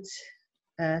 you could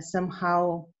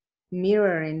somehow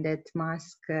mirror in that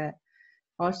mask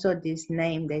also this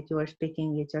name that you are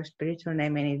speaking, it's your spiritual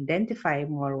name, and identify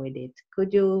more with it.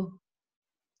 Could you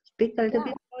speak a little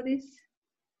bit about this?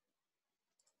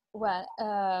 Well,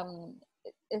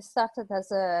 it started as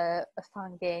a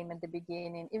fun game at the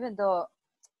beginning, even though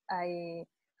I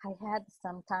had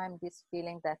sometime this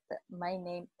feeling that my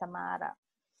name Tamara,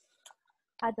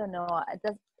 I don't know,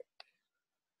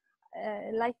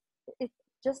 like it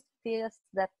just feels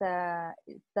that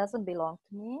it doesn't belong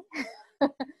to me.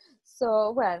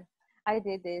 So well, I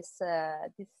did this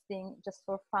thing just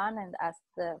for fun and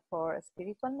asked for a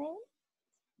spiritual name,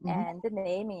 and the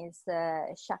name is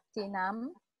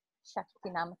Shaktinam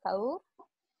Kaur.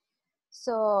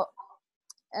 So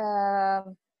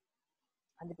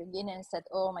at the beginning I said,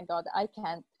 oh my god, I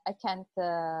can't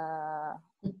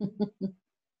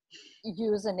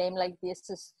use a name like this.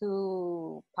 Is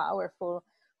too powerful.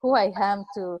 Who I am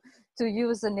to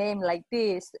use a name like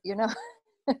this,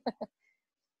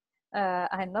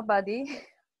 I'm nobody.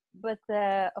 But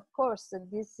of course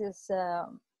this is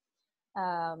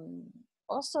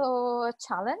also a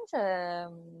challenge, a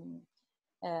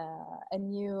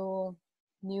new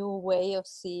way of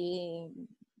seeing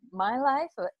my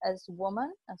life as a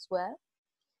woman as well,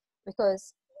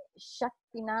 because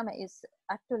Shaktinama is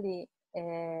actually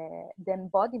the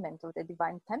embodiment of the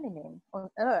divine feminine on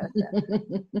earth,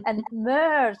 and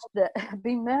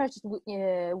being merged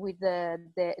with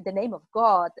the name of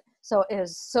God. So it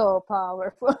is so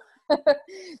powerful.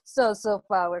 so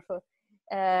powerful.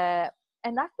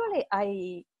 And actually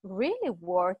I really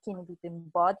working with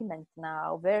embodiment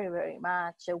now very, very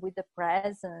much with the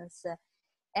presence,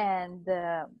 and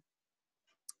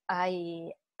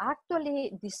I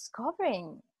actually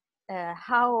discovering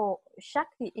how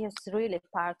Shakti is really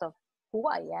part of who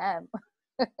I am.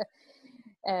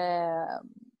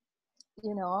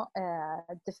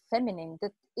 The feminine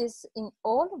that is in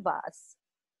all of us.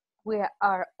 We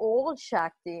are all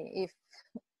Shakti,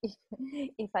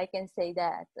 if I can say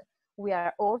that. We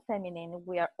are all feminine,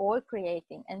 we are all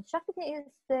creating, and Shakti is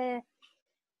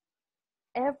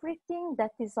everything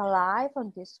that is alive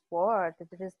on this world.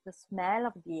 There is the smell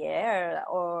of the air,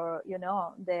 or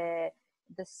the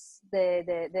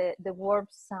warm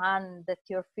sun that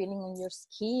you're feeling on your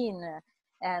skin,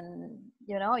 and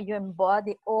you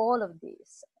embody all of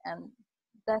this, and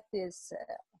that is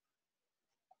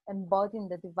embodying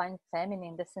the divine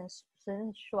feminine, the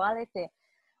sensuality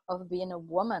of being a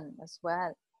woman as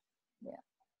well.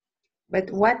 But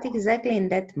what exactly in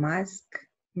that mask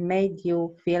made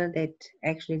you feel that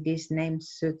actually this name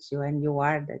suits you and you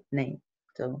are that name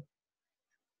too?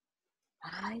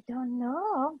 I don't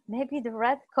know, maybe the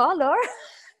red color.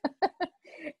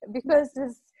 Because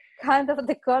it's kind of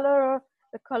the color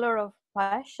of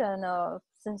passion, of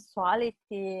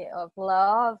sensuality, of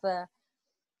love,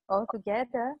 all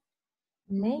together.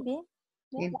 Maybe.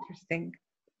 Interesting.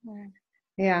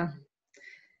 Yeah.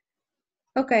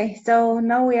 Okay, so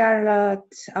now we are at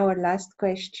our last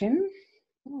question,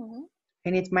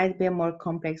 and it might be a more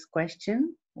complex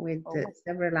question with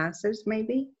several answers,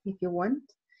 maybe, if you want.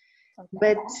 Okay.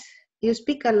 But you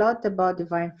speak a lot about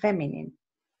divine feminine,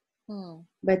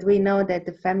 but we know that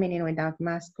the feminine without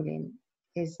masculine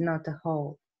is not a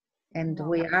whole. And No.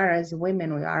 we are, as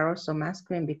women, we are also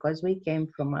masculine because we came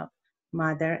from a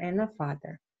mother and a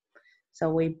father.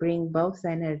 So we bring both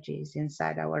energies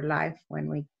inside our life when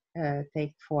we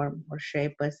take form or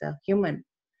shape as a human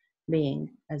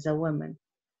being, as a woman.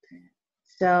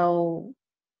 So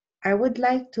I would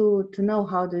like to know,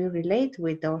 how do you relate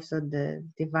with also the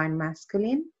divine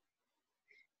masculine,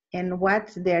 and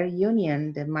what's their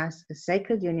union, the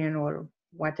sacred union, or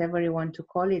whatever you want to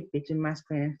call it, between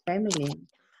masculine and feminine?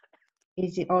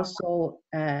 Is it also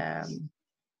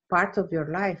part of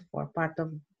your life or part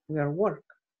of your work?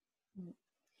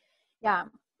 Yeah,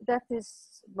 that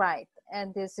is right.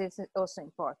 And this is also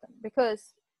important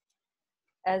because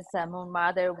as a moon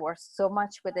mother works so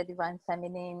much with the divine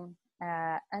feminine,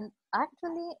 and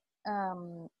actually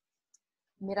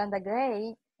Miranda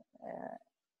Gray,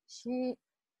 she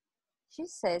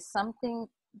says something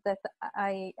that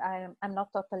I'm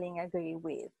not totally agree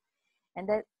with, and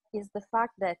that is the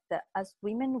fact that as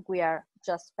women we are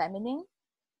just feminine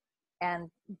and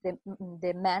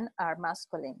the men are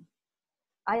masculine.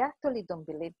 I actually don't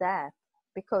believe that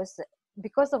because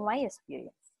of my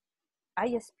experience. I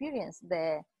experienced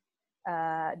the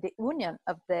union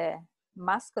of the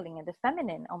masculine and the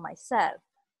feminine on myself.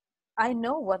 I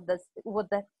know what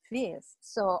that feels.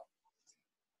 So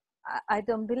I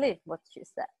don't believe what she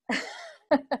said.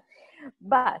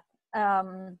 But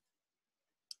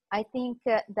I think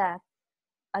that,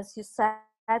 as you said,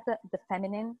 the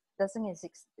feminine doesn't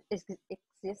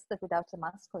exist without the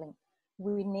masculine.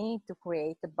 We need to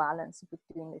create a balance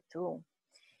between the two,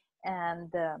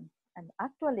 and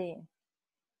actually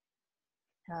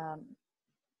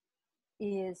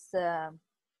is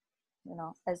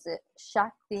as a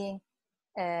Shakti,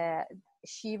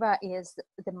 Shiva is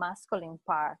the masculine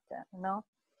part,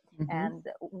 and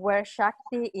where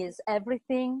Shakti is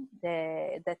everything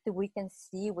that we can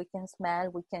see, we can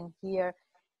smell, we can hear.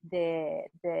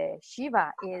 The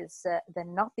Shiva is the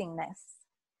nothingness,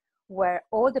 where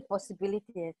all the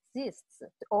possibility exists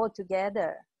all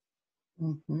together.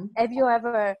 Have you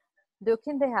ever looked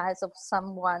in the eyes of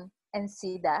someone and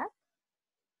see that?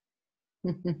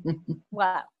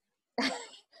 Wow.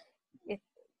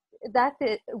 That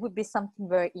would be something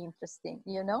very interesting,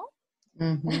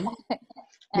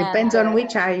 Depends on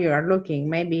which eye you are looking.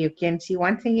 Maybe you can see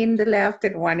one thing in the left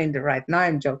and one in the right. No,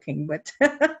 I'm joking, but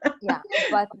yeah,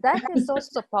 but that is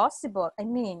also possible. I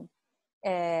mean,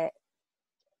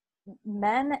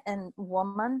 man and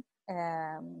woman,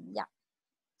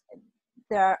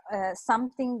 there are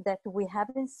something that we have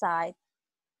inside,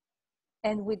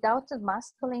 and without the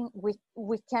masculine,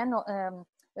 we can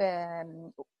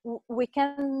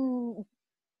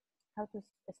how to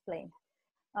explain?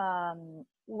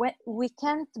 We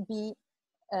can't be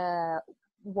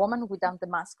woman without the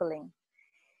masculine,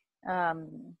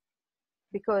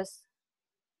 because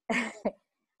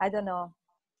I don't know.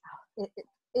 It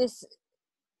is.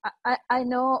 I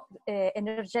know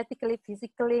energetically,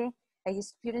 physically, I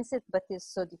experience it, but it's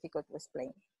so difficult to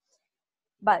explain.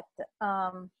 But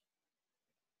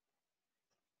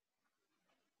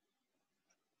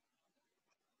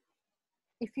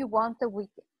if you want, we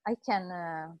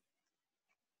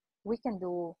can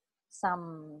do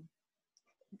some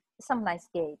nice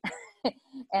game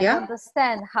and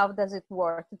understand how does it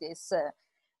work. This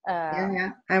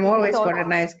I'm always for a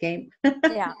nice game.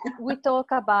 Yeah, we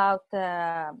talk about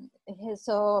his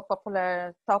so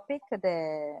popular topic,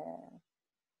 the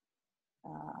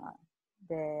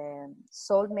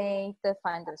soulmate,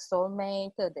 find the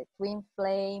soulmate, the twin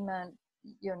flame, and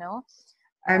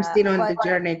I'm still on the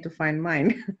journey to find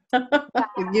mine.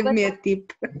 Give me a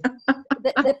tip.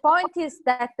 The point is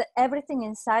that everything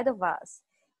inside of us,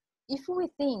 if we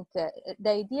think the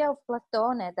idea of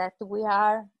Platone that we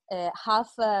are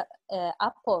half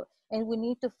apple and we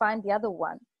need to find the other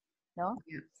one,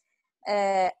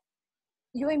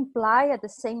 you imply at the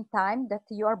same time that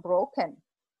you are broken.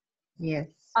 Yes.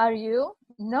 Are you?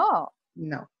 No.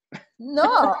 No.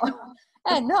 No.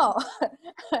 No.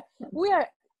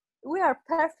 We are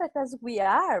perfect as we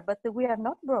are, but we are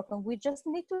not broken. We just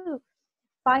need to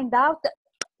find out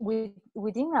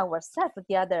within ourselves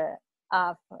the other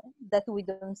half that we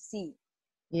don't see.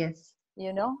 Yes.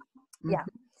 Yeah.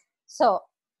 So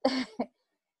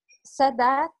said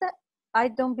that, I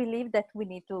don't believe that we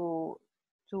need to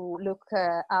look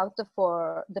out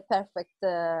for the perfect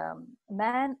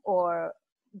man or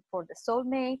for the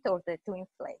soulmate or the twin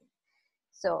flame.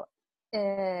 So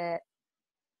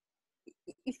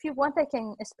if you want, I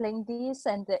can explain this,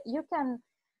 and you can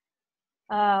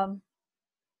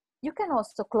you can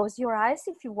also close your eyes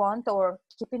if you want, or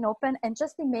keep it open and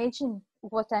just imagine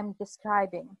what I'm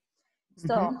describing.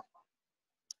 So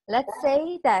let's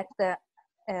say that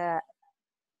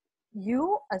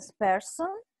you as person,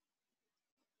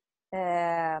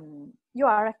 you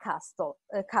are a castle,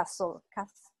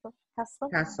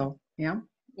 yeah.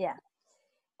 Yeah.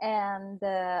 And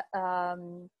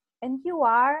you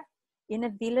are in a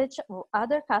village or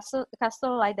other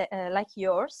castle like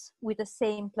yours with the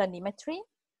same planimetry.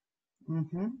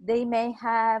 They may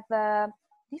have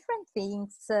different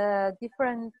things,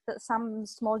 some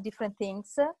small different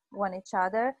things one each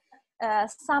other.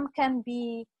 Some can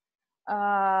be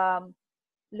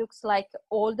looks like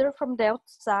older from the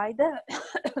outside,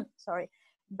 sorry,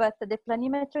 but the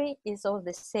planimetry is all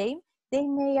the same. They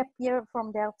may appear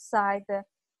from the outside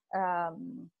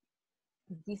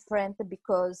different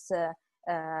because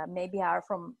maybe are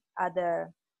from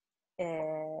other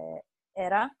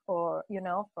era, or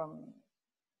from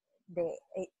the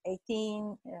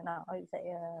 18, I would say,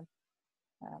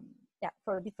 yeah,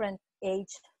 for a different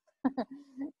age,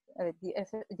 a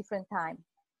different time.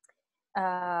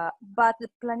 But the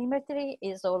planimetry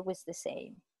is always the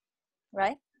same,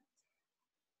 right?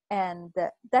 And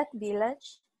that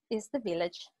village is the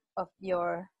village of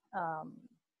your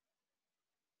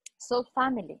soul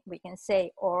family, we can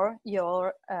say, or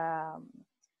your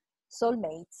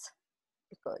soulmates,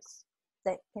 because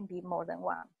there can be more than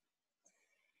one.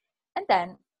 And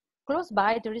then close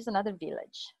by there is another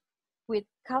village with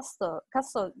castle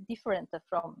different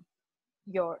from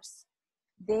yours.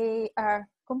 They are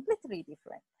completely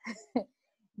different.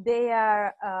 They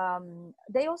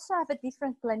also have a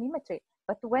different planimetry,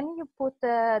 but when you put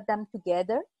them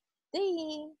together,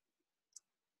 they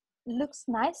looks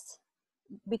nice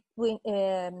between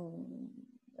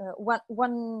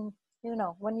one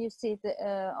when you see it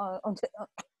on the,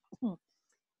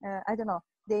 I don't know,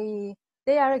 they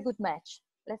are a good match,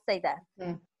 let's say that.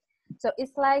 So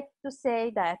it's like to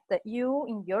say that you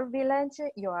in your village,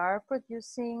 you are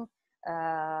producing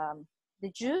the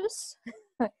juice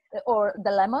or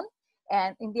the lemon,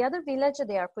 and in the other village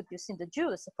they are producing the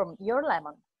juice from your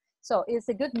lemon. So it's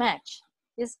a good match.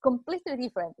 It's completely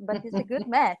different, but it's a good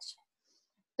match.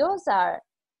 Those are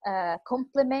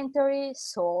complementary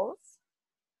souls,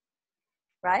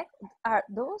 right? Are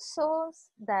those souls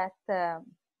that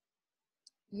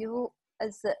you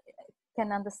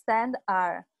can understand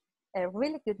are a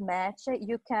really good match.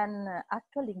 You can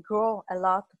actually grow a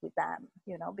lot with them,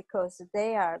 because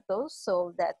they are those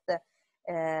souls that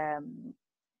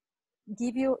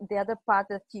give you the other part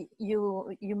that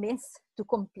you miss to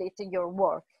complete your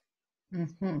work.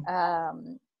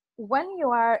 When you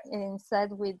are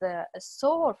inside with a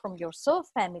soul from your soul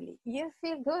family, you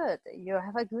feel good, you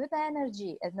have a good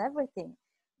energy and everything,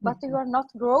 but you are not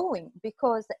growing,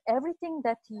 because everything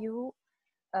that you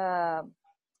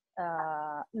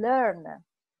learn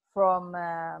from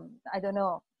I don't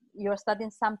know, you're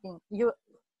studying something,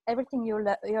 everything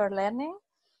you're learning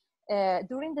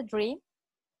during the dream,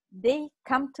 they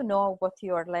come to know what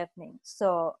you are learning,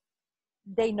 so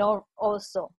they know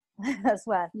also as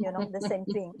well, the same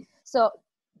thing. So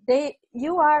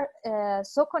you are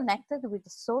so connected with the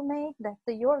soulmate that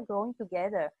you're growing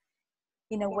together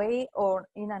in a way or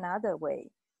in another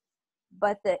way.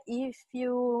 But if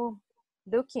you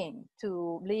looking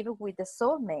to live with the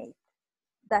soulmate,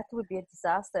 that would be a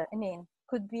disaster. I mean,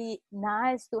 could be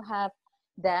nice to have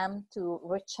them to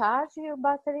recharge your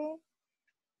battery,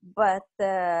 but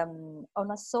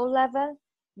on a soul level,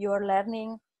 you're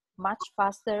learning much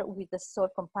faster with the soul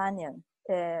companion,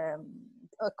 a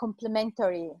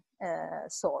complementary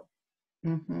soul,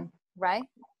 right?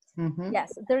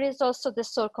 Yes, there is also the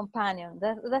soul companion.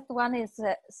 That one is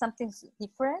something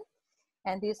different,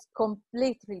 and is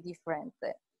completely different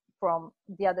from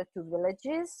the other two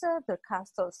villages. The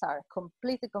castles are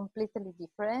completely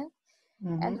different,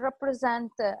 and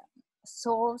represent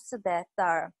souls that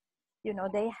are,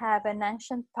 they have an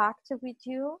ancient pact with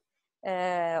you,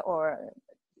 or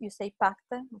you say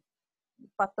pact?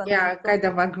 Yeah, kind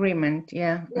of agreement.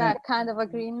 Yeah. Yeah, kind of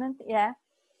agreement. Yeah.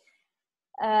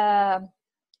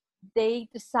 They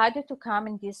decided to come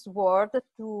in this world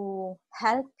to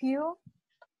help you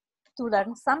to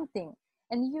learn something,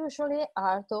 and usually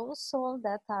are those souls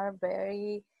that are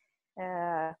very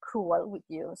cruel with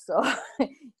you. So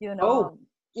So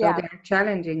yeah, they're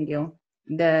challenging you.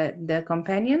 The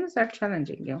companions are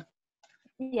challenging you.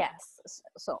 yes.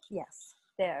 So yes,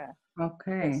 they're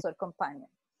Okay. soul companion.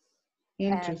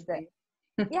 Interesting.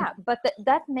 And, yeah, but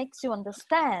that makes you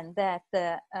understand that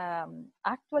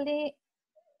actually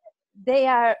they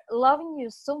are loving you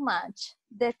so much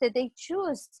that they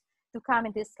choose to come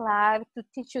in this life to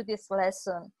teach you this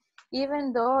lesson.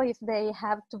 even though if they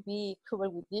have to be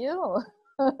cruel with you,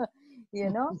 you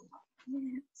know.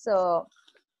 So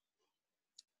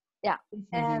yeah, This is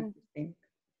and interesting.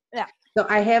 yeah. So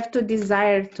I have to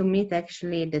desire to meet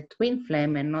actually the twin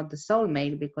flame and not the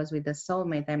soulmate, because with the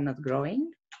soulmate I'm not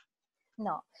growing.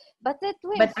 No, but the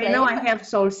twin But I know I flame, have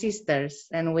soul sisters,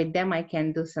 and with them I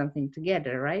can do something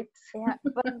together, right? yeah,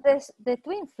 but this the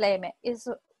twin flame is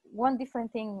one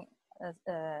different thing,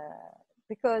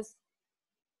 because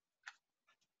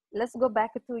let's go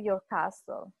back to your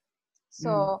castle. Mm.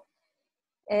 So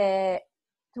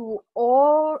to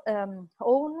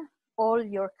own all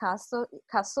your castle,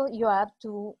 you have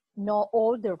to know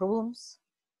all the rooms,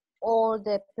 all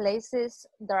the places.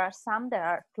 There are some that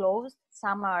are closed,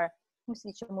 some are, come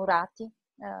si dice, murati,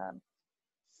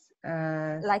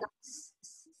 Uh, like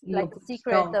you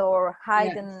secret stone, or yeah,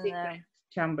 hidden, secret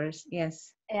chambers,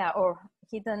 yes. yeah, or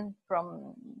hidden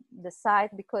from the sight,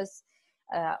 because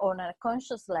on a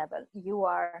conscious level you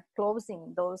are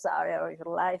closing those areas of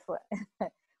your life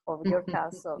of your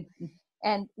castle,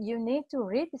 and you need to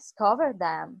rediscover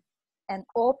them and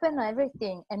open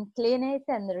everything and clean it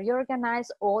and reorganize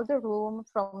all the room,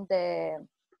 from the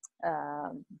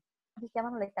si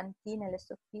chiamano le cantine, le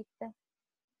soffitte,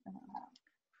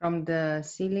 From the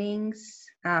ceilings,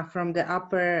 from the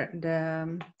upper,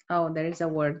 oh, there is a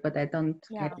word, but I don't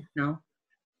yeah, get it now.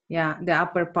 Yeah, the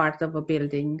upper part of a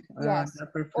building, yes, the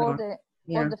upper all floor. the all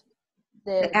Yeah, the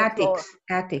the the floor,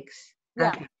 attics,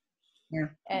 yeah, yeah,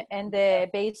 and the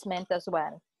basement as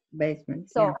well. basement,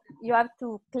 yeah. So you have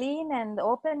to clean and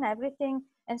open everything.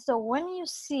 And so when you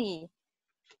see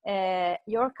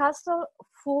your castle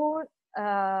full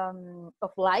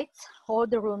of lights, all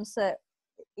the rooms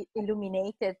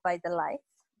illuminated by the lights,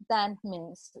 that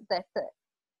means that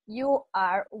you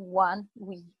are one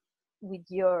with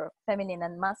your feminine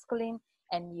and masculine,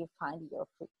 and you find your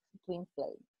twin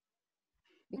flame,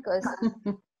 because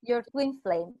your twin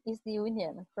flame is the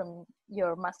union from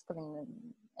your masculine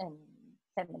and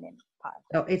feminine part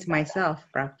So of it's yourself. myself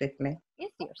practically.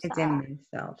 It's It's yourself, in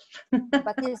myself.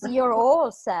 but it's your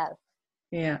whole self.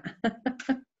 Yeah.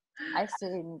 I see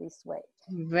it in this way.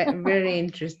 Very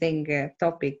interesting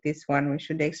topic, this one. We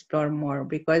should explore more,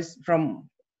 because from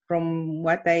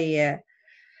what I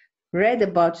read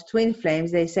about twin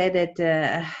flames, they say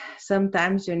that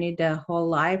sometimes you need a whole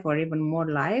life or even more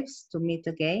lives to meet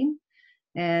again,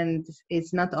 and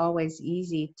it's not always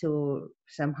easy to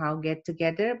somehow get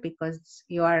together, because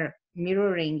you are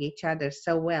mirroring each other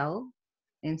so well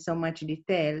in so much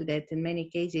detail that in many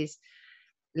cases,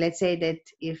 let's say that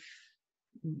if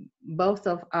both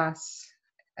of us,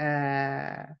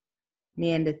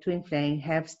 me and the twin flame,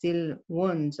 have still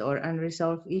wounds or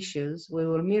unresolved issues, we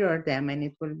will mirror them, and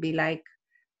it will be like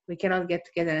we cannot get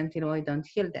together until we don't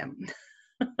heal them.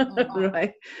 Mhm.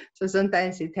 Right? So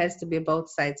sometimes it has to be both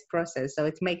sides process. So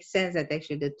it makes sense that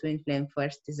actually the twin flame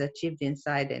first is achieved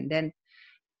inside, and then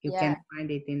you can Yeah,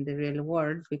 find it in the real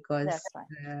world, because that's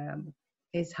right.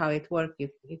 it's how it works.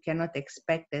 You cannot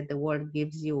expect that the world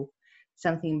gives you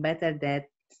something better than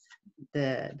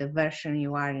the version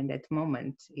you are in that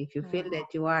moment. If you feel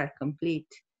that you are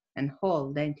complete and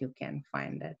whole, then you can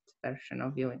find that version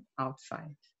of you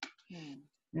outside. Mm.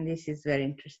 And this is very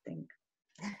interesting.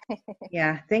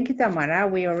 Yeah, thank you, Tamara.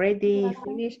 We already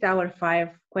finished our 5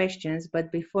 questions,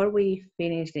 but before we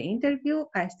finish the interview,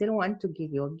 I still want to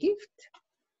give you a gift.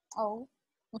 Oh.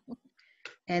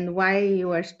 And while you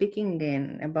were speaking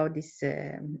then about these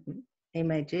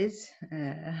images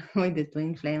with the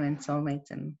twin flame and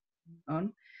soulmates and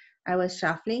on, I was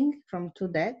shuffling from 2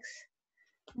 decks,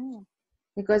 Mm.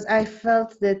 because I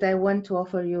felt that I want to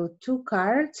offer you 2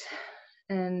 cards,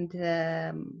 and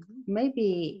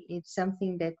maybe it's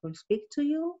something that will speak to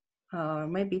you, or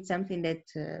maybe it's something that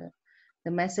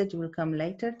the message will come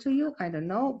later to you. I don't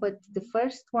know, but the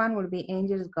first one will be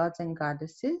angels, gods, and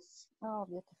goddesses. Oh,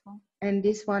 beautiful. And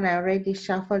this one I already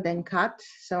shuffled and cut,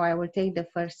 so I will take the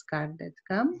first card that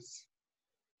comes.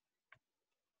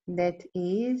 That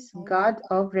is God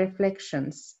of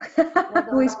Reflections.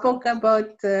 We spoke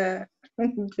about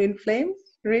twin flames,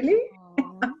 really?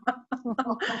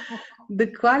 The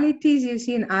qualities you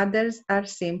see in others are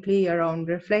simply your own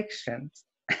reflections.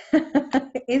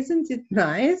 Isn't it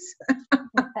nice?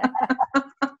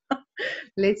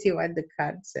 Let's see what the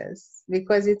card says,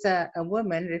 because it's a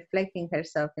woman reflecting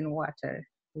herself in water.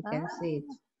 You can see it.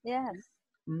 Yes.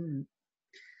 Mm.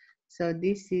 So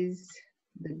this is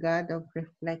the God of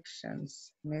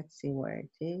Reflections. Let's see where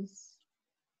it is.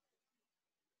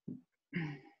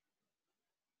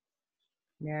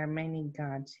 There are many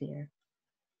gods here.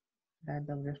 God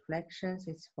of Reflections,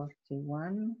 it's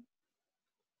 41.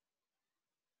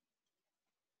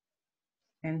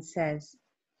 and says,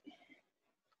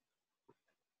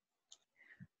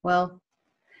 well,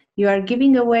 you are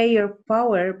giving away your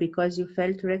power because you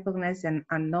fail to recognize and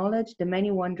acknowledge the many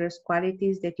wondrous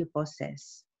qualities that you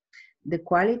possess. The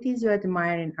qualities you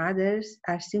admire in others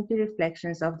are simply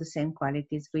reflections of the same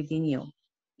qualities within you.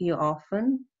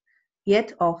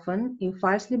 Yet often, you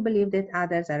falsely believe that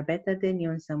others are better than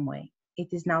you in some way. It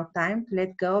is now time to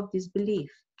let go of this belief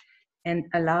and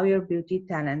allow your beauty,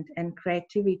 talent, and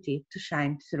creativity to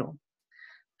shine through.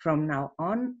 From now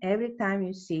on, every time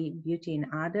you see beauty in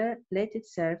others, let it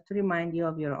serve to remind you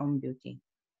of your own beauty.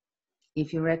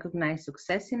 If you recognize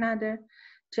success in others,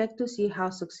 check to see how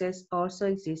success also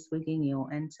exists within you,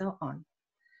 and so on.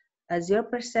 As your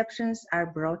perceptions are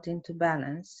brought into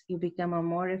balance, you become a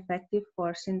more effective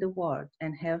force in the world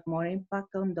and have more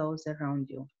impact on those around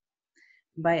you.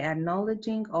 By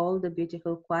acknowledging all the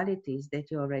beautiful qualities that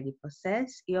you already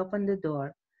possess, you open the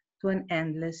door to an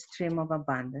endless stream of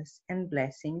abundance and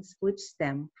blessings which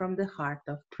stem from the heart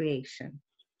of creation.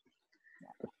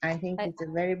 I think it's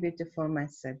a very beautiful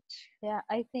message. Yeah,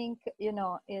 I think,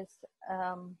 is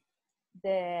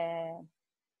the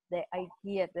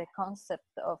idea, the concept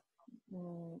of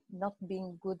not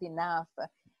being good enough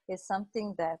is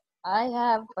something that I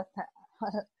have, but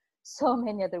so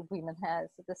many other women has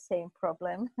the same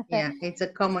problem. Yeah, it's a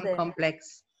common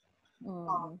complex.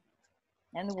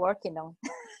 And working on.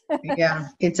 Yeah,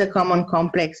 it's a common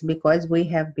complex because we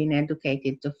have been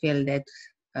educated to feel that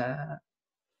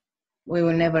we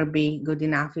will never be good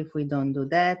enough if we don't do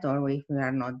that, or if we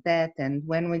are not that. And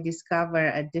when we discover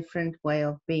a different way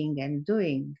of being and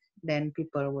doing, then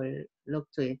people will look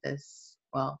to it as,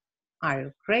 well, are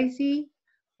you crazy?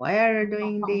 Why are you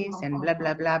doing this? And blah,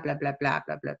 blah, blah, blah, blah, blah,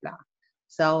 blah, blah, blah.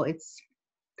 So it's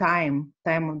time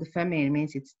of the feminine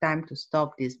means it's time to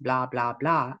stop this blah, blah,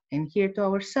 blah, and hear to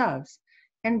ourselves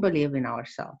and believe in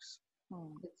ourselves.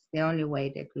 It's the only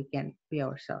way that we can be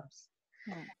ourselves.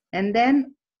 And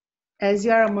then, as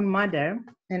you are a moon mother,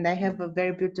 and I have a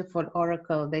very beautiful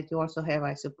oracle that you also have,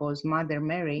 I suppose, Mother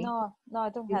Mary. No, I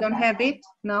don't you have don't that. have it?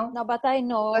 No? No, but I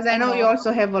know. Because I know you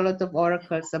also have a lot of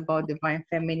oracles about divine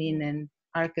feminine and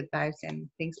archetypes and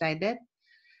things like that.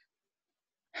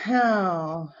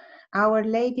 Oh, Our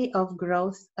Lady of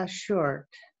Growth Assured.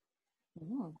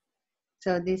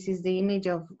 So this is the image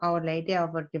of Our Lady,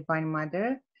 our Divine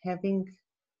Mother, having,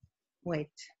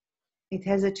 wait, it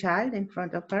has a child in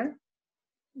front of her.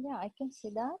 Yeah, I can see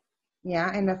that. Yeah,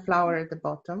 and a flower at the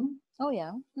bottom. Oh,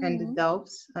 yeah. And the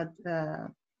doves at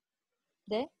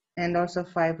and also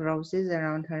 5 roses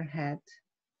around her head.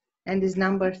 And is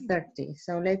number 30.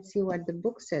 So let's see what the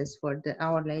book says for the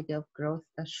Our Lady of Growth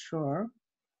Assured.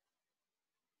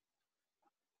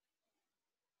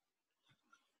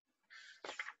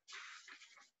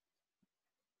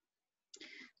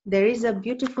 There is a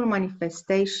beautiful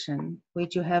manifestation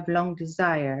which you have long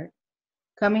desired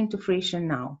coming to fruition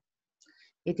now.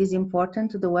 It is important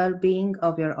to the well-being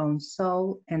of your own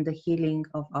soul and the healing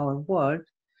of our world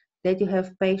that you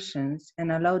have patience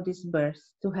and allow this birth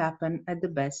to happen at the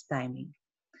best timing.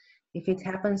 If it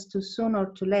happens too soon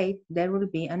or too late, there will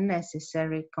be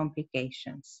unnecessary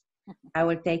complications. I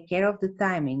will take care of the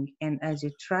timing, and as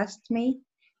you trust me,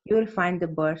 you will find the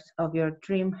birth of your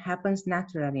dream happens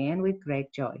naturally and with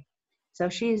great joy. So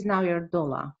she is now your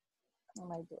doula,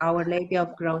 Our Lady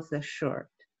of Growth Assured.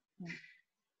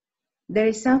 There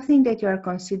is something that you are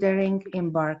considering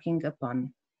embarking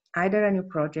upon, either a new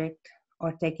project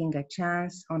or taking a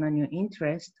chance on a new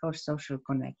interest or social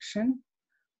connection,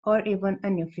 or even a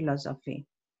new philosophy.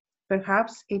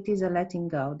 Perhaps it is a letting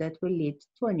go that will lead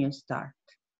to a new start.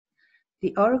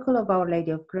 The Oracle of Our Lady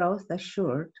of Growth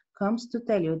Assured comes to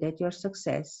tell you that your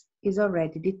success is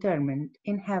already determined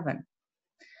in heaven.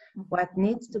 What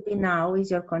needs to be now is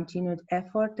your continued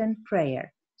effort and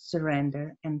prayer,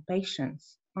 surrender and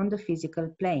patience on the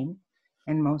physical plane,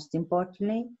 and most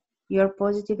importantly, your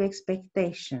positive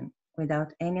expectation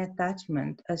without any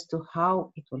attachment as to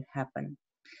how it will happen,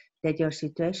 that your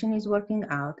situation is working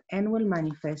out and will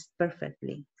manifest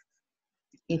perfectly.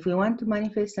 If we want to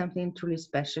manifest something truly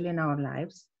special in our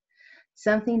lives,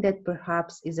 something that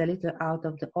perhaps is a little out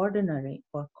of the ordinary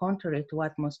or contrary to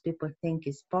what most people think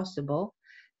is possible,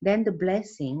 then the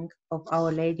blessing of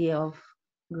Our Lady of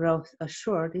Growth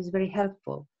Assured is very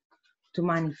helpful. To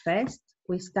manifest,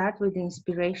 we start with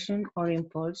inspiration or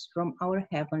impulse from our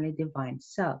heavenly divine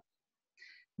self.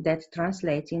 That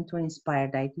translates into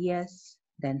inspired ideas,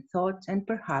 then thoughts, and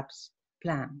perhaps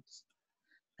plans.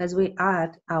 As we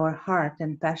add our heart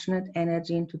and passionate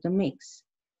energy into the mix,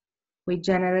 we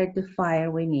generate the fire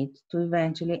we need to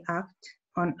eventually act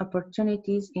on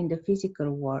opportunities in the physical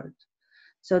world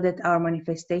so that our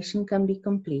manifestation can be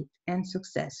complete and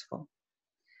successful.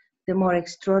 The more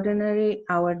extraordinary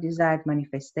our desired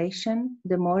manifestation,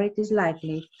 the more it is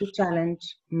likely to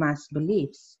challenge mass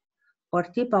beliefs or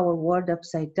tip our world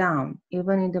upside down,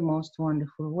 even in the most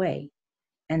wonderful way.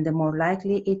 And the more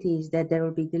likely it is that there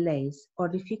will be delays or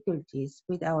difficulties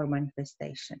with our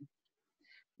manifestation.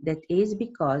 That is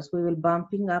because we will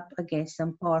bumping up against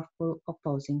some powerful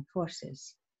opposing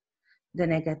forces. The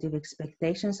negative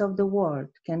expectations of the world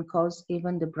can cause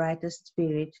even the brightest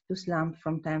spirit to slump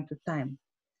from time to time,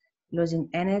 losing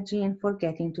energy and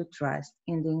forgetting to trust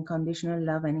in the unconditional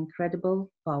love and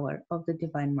incredible power of the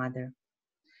Divine Mother.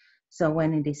 So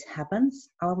when this happens,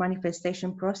 our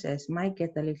manifestation process might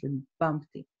get a little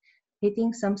bumpy,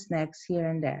 hitting some snags here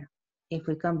and there. If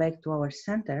we come back to our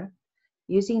center,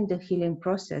 using the healing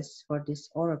process for this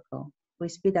oracle, we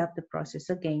speed up the process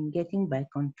again, getting back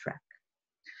on track.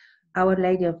 Our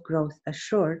Lady of Growth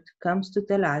Assured comes to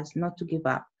tell us not to give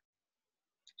up.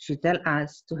 She tells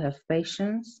us to have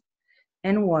patience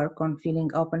and work on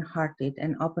feeling open-hearted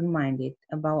and open-minded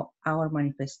about our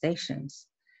manifestations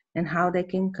and how they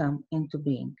can come into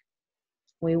being.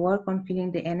 We work on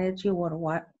feeling the energy of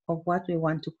what we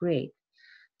want to create.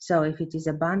 So if it is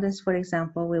abundance, for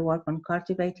example, we work on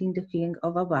cultivating the feeling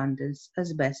of abundance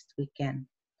as best we can,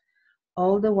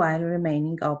 all the while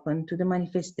remaining open to the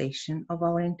manifestation of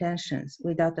our intentions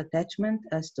without attachment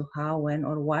as to how, when,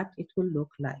 or what it will look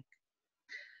like.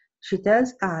 She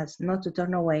tells us not to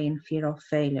turn away in fear of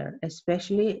failure,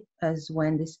 especially as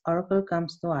when this oracle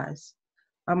comes to us,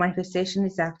 our manifestation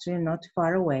is actually not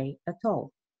far away at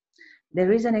all.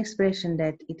 There is an expression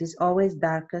that it is always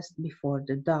darkest before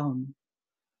the dawn.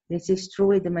 This is true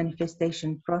with the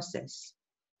manifestation process.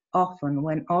 Often,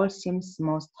 when all seems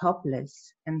most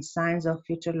hopeless and signs of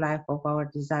future life of our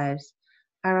desires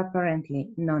are apparently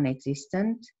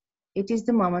non-existent, it is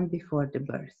the moment before the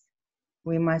birth.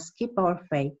 We must keep our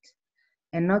faith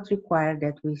and not require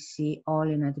that we see all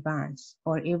in advance,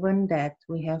 or even that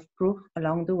we have proof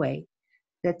along the way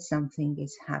that something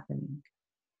is happening.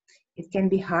 It can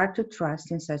be hard to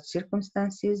trust in such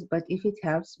circumstances, but if it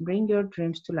helps bring your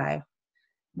dreams to life,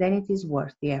 then it is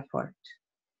worth the effort.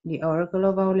 The Oracle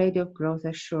of Our Lady of Growth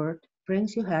Assured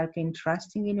brings you help in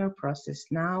trusting in your process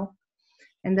now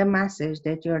and the message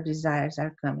that your desires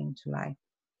are coming to life.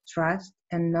 Trust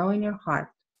and know in your heart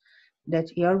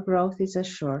that your growth is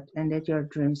assured and that your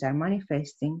dreams are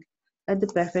manifesting at the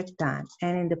perfect time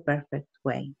and in the perfect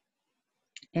way.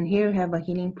 And here you have a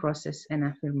healing process and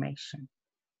affirmation.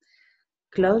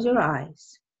 Close your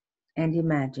eyes and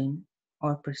imagine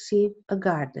or perceive a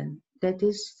garden that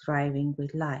is thriving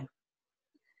with life.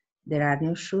 There are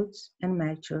new shoots and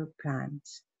mature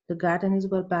plants. The garden is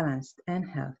well balanced and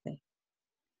healthy.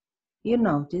 You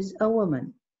notice a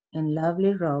woman in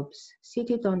lovely robes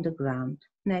seated on the ground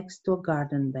next to a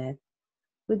garden bed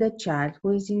with a child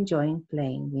who is enjoying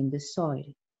playing in the soil.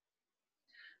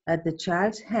 At the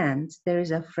child's hands there is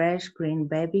a fresh green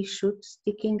baby shoot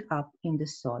sticking up in the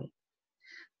soil.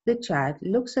 The child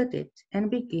looks at it and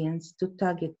begins to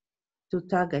tug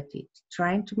at it,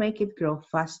 trying to make it grow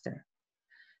faster.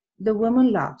 The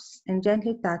woman laughs and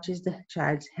gently touches the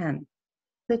child's hand.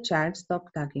 The child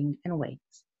stops tugging and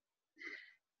waits.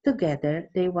 Together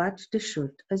they watch the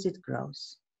shoot as it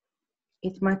grows.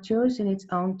 It matures in its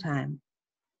own time,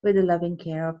 with the loving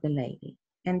care of the lady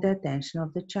and the attention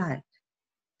of the child.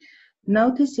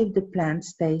 Notice if the plant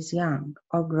stays young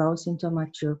or grows into a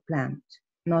mature plant.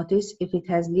 Notice if it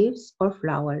has leaves or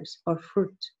flowers or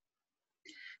fruit.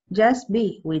 Just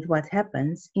be with what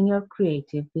happens in your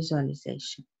creative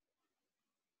visualization.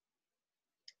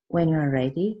 When you are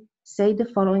ready, say the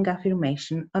following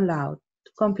affirmation aloud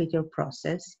to complete your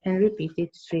process and repeat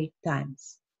it 3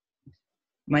 times.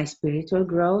 My spiritual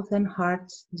growth and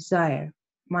heart's desire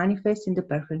manifest in the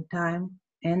perfect time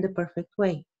and the perfect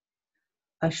way,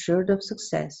 assured of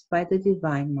success by the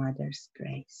Divine Mother's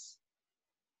grace.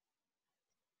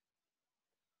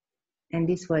 And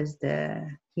this was the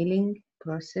healing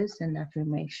process and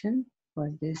affirmation for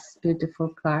this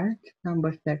beautiful card,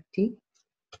 number 30.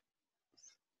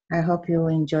 I hope you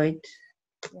enjoyed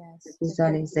the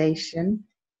visualization.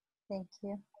 Thank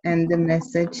you. And the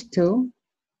message too.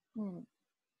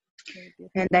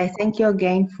 And I thank you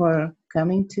again for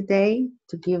coming today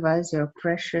to give us your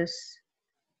precious,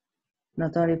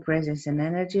 not only presence and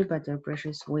energy, but your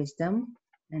precious wisdom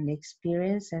and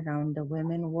experience around the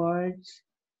women world.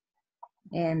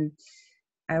 And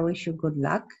I wish you good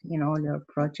luck in all your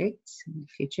projects in the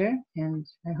future. And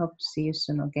I hope to see you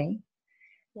soon again.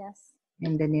 Yes.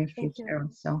 In the near future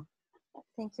also.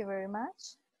 Thank you very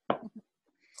much.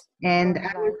 And for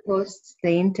I will inviting. post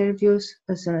the interviews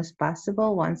as soon as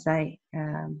possible once I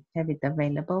have it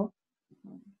available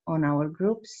on our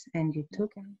groups and YouTube.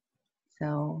 Okay.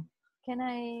 So, Can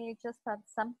I just add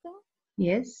something?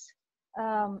 yes.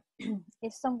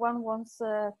 If someone wants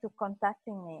to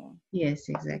contacting me, Yes,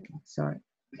 exactly. Sorry.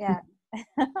 yeah,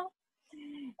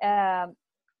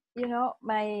 you know,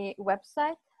 my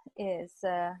website is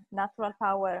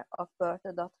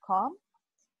naturalpowerofbirth.com,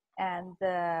 and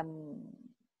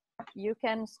you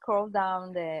can scroll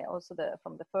down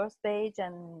from the first page,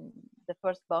 and the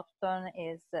first button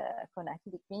is connect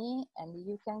with me, and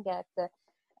you can get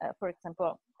for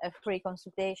example, a free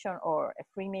consultation or a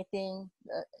free meeting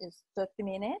is 30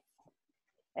 minutes.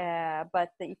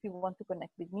 But if you want to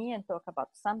connect with me and talk about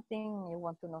something, you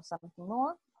want to know something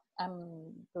more,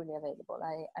 I'm totally available.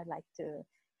 I like to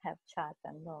have chat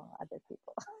and know other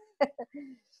people.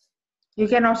 You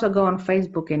can also go on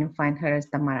Facebook and you find her as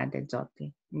Tamara de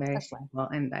Zotti. Very As well. simple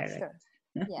and direct. Sure.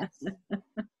 Yes.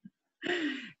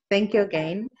 Thank you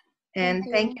again. And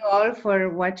thank you. you all for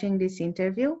watching this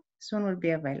interview. Soon will be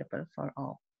available for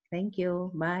all. Thank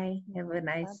you. Bye. Have a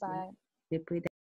nice Bye-bye. sleep with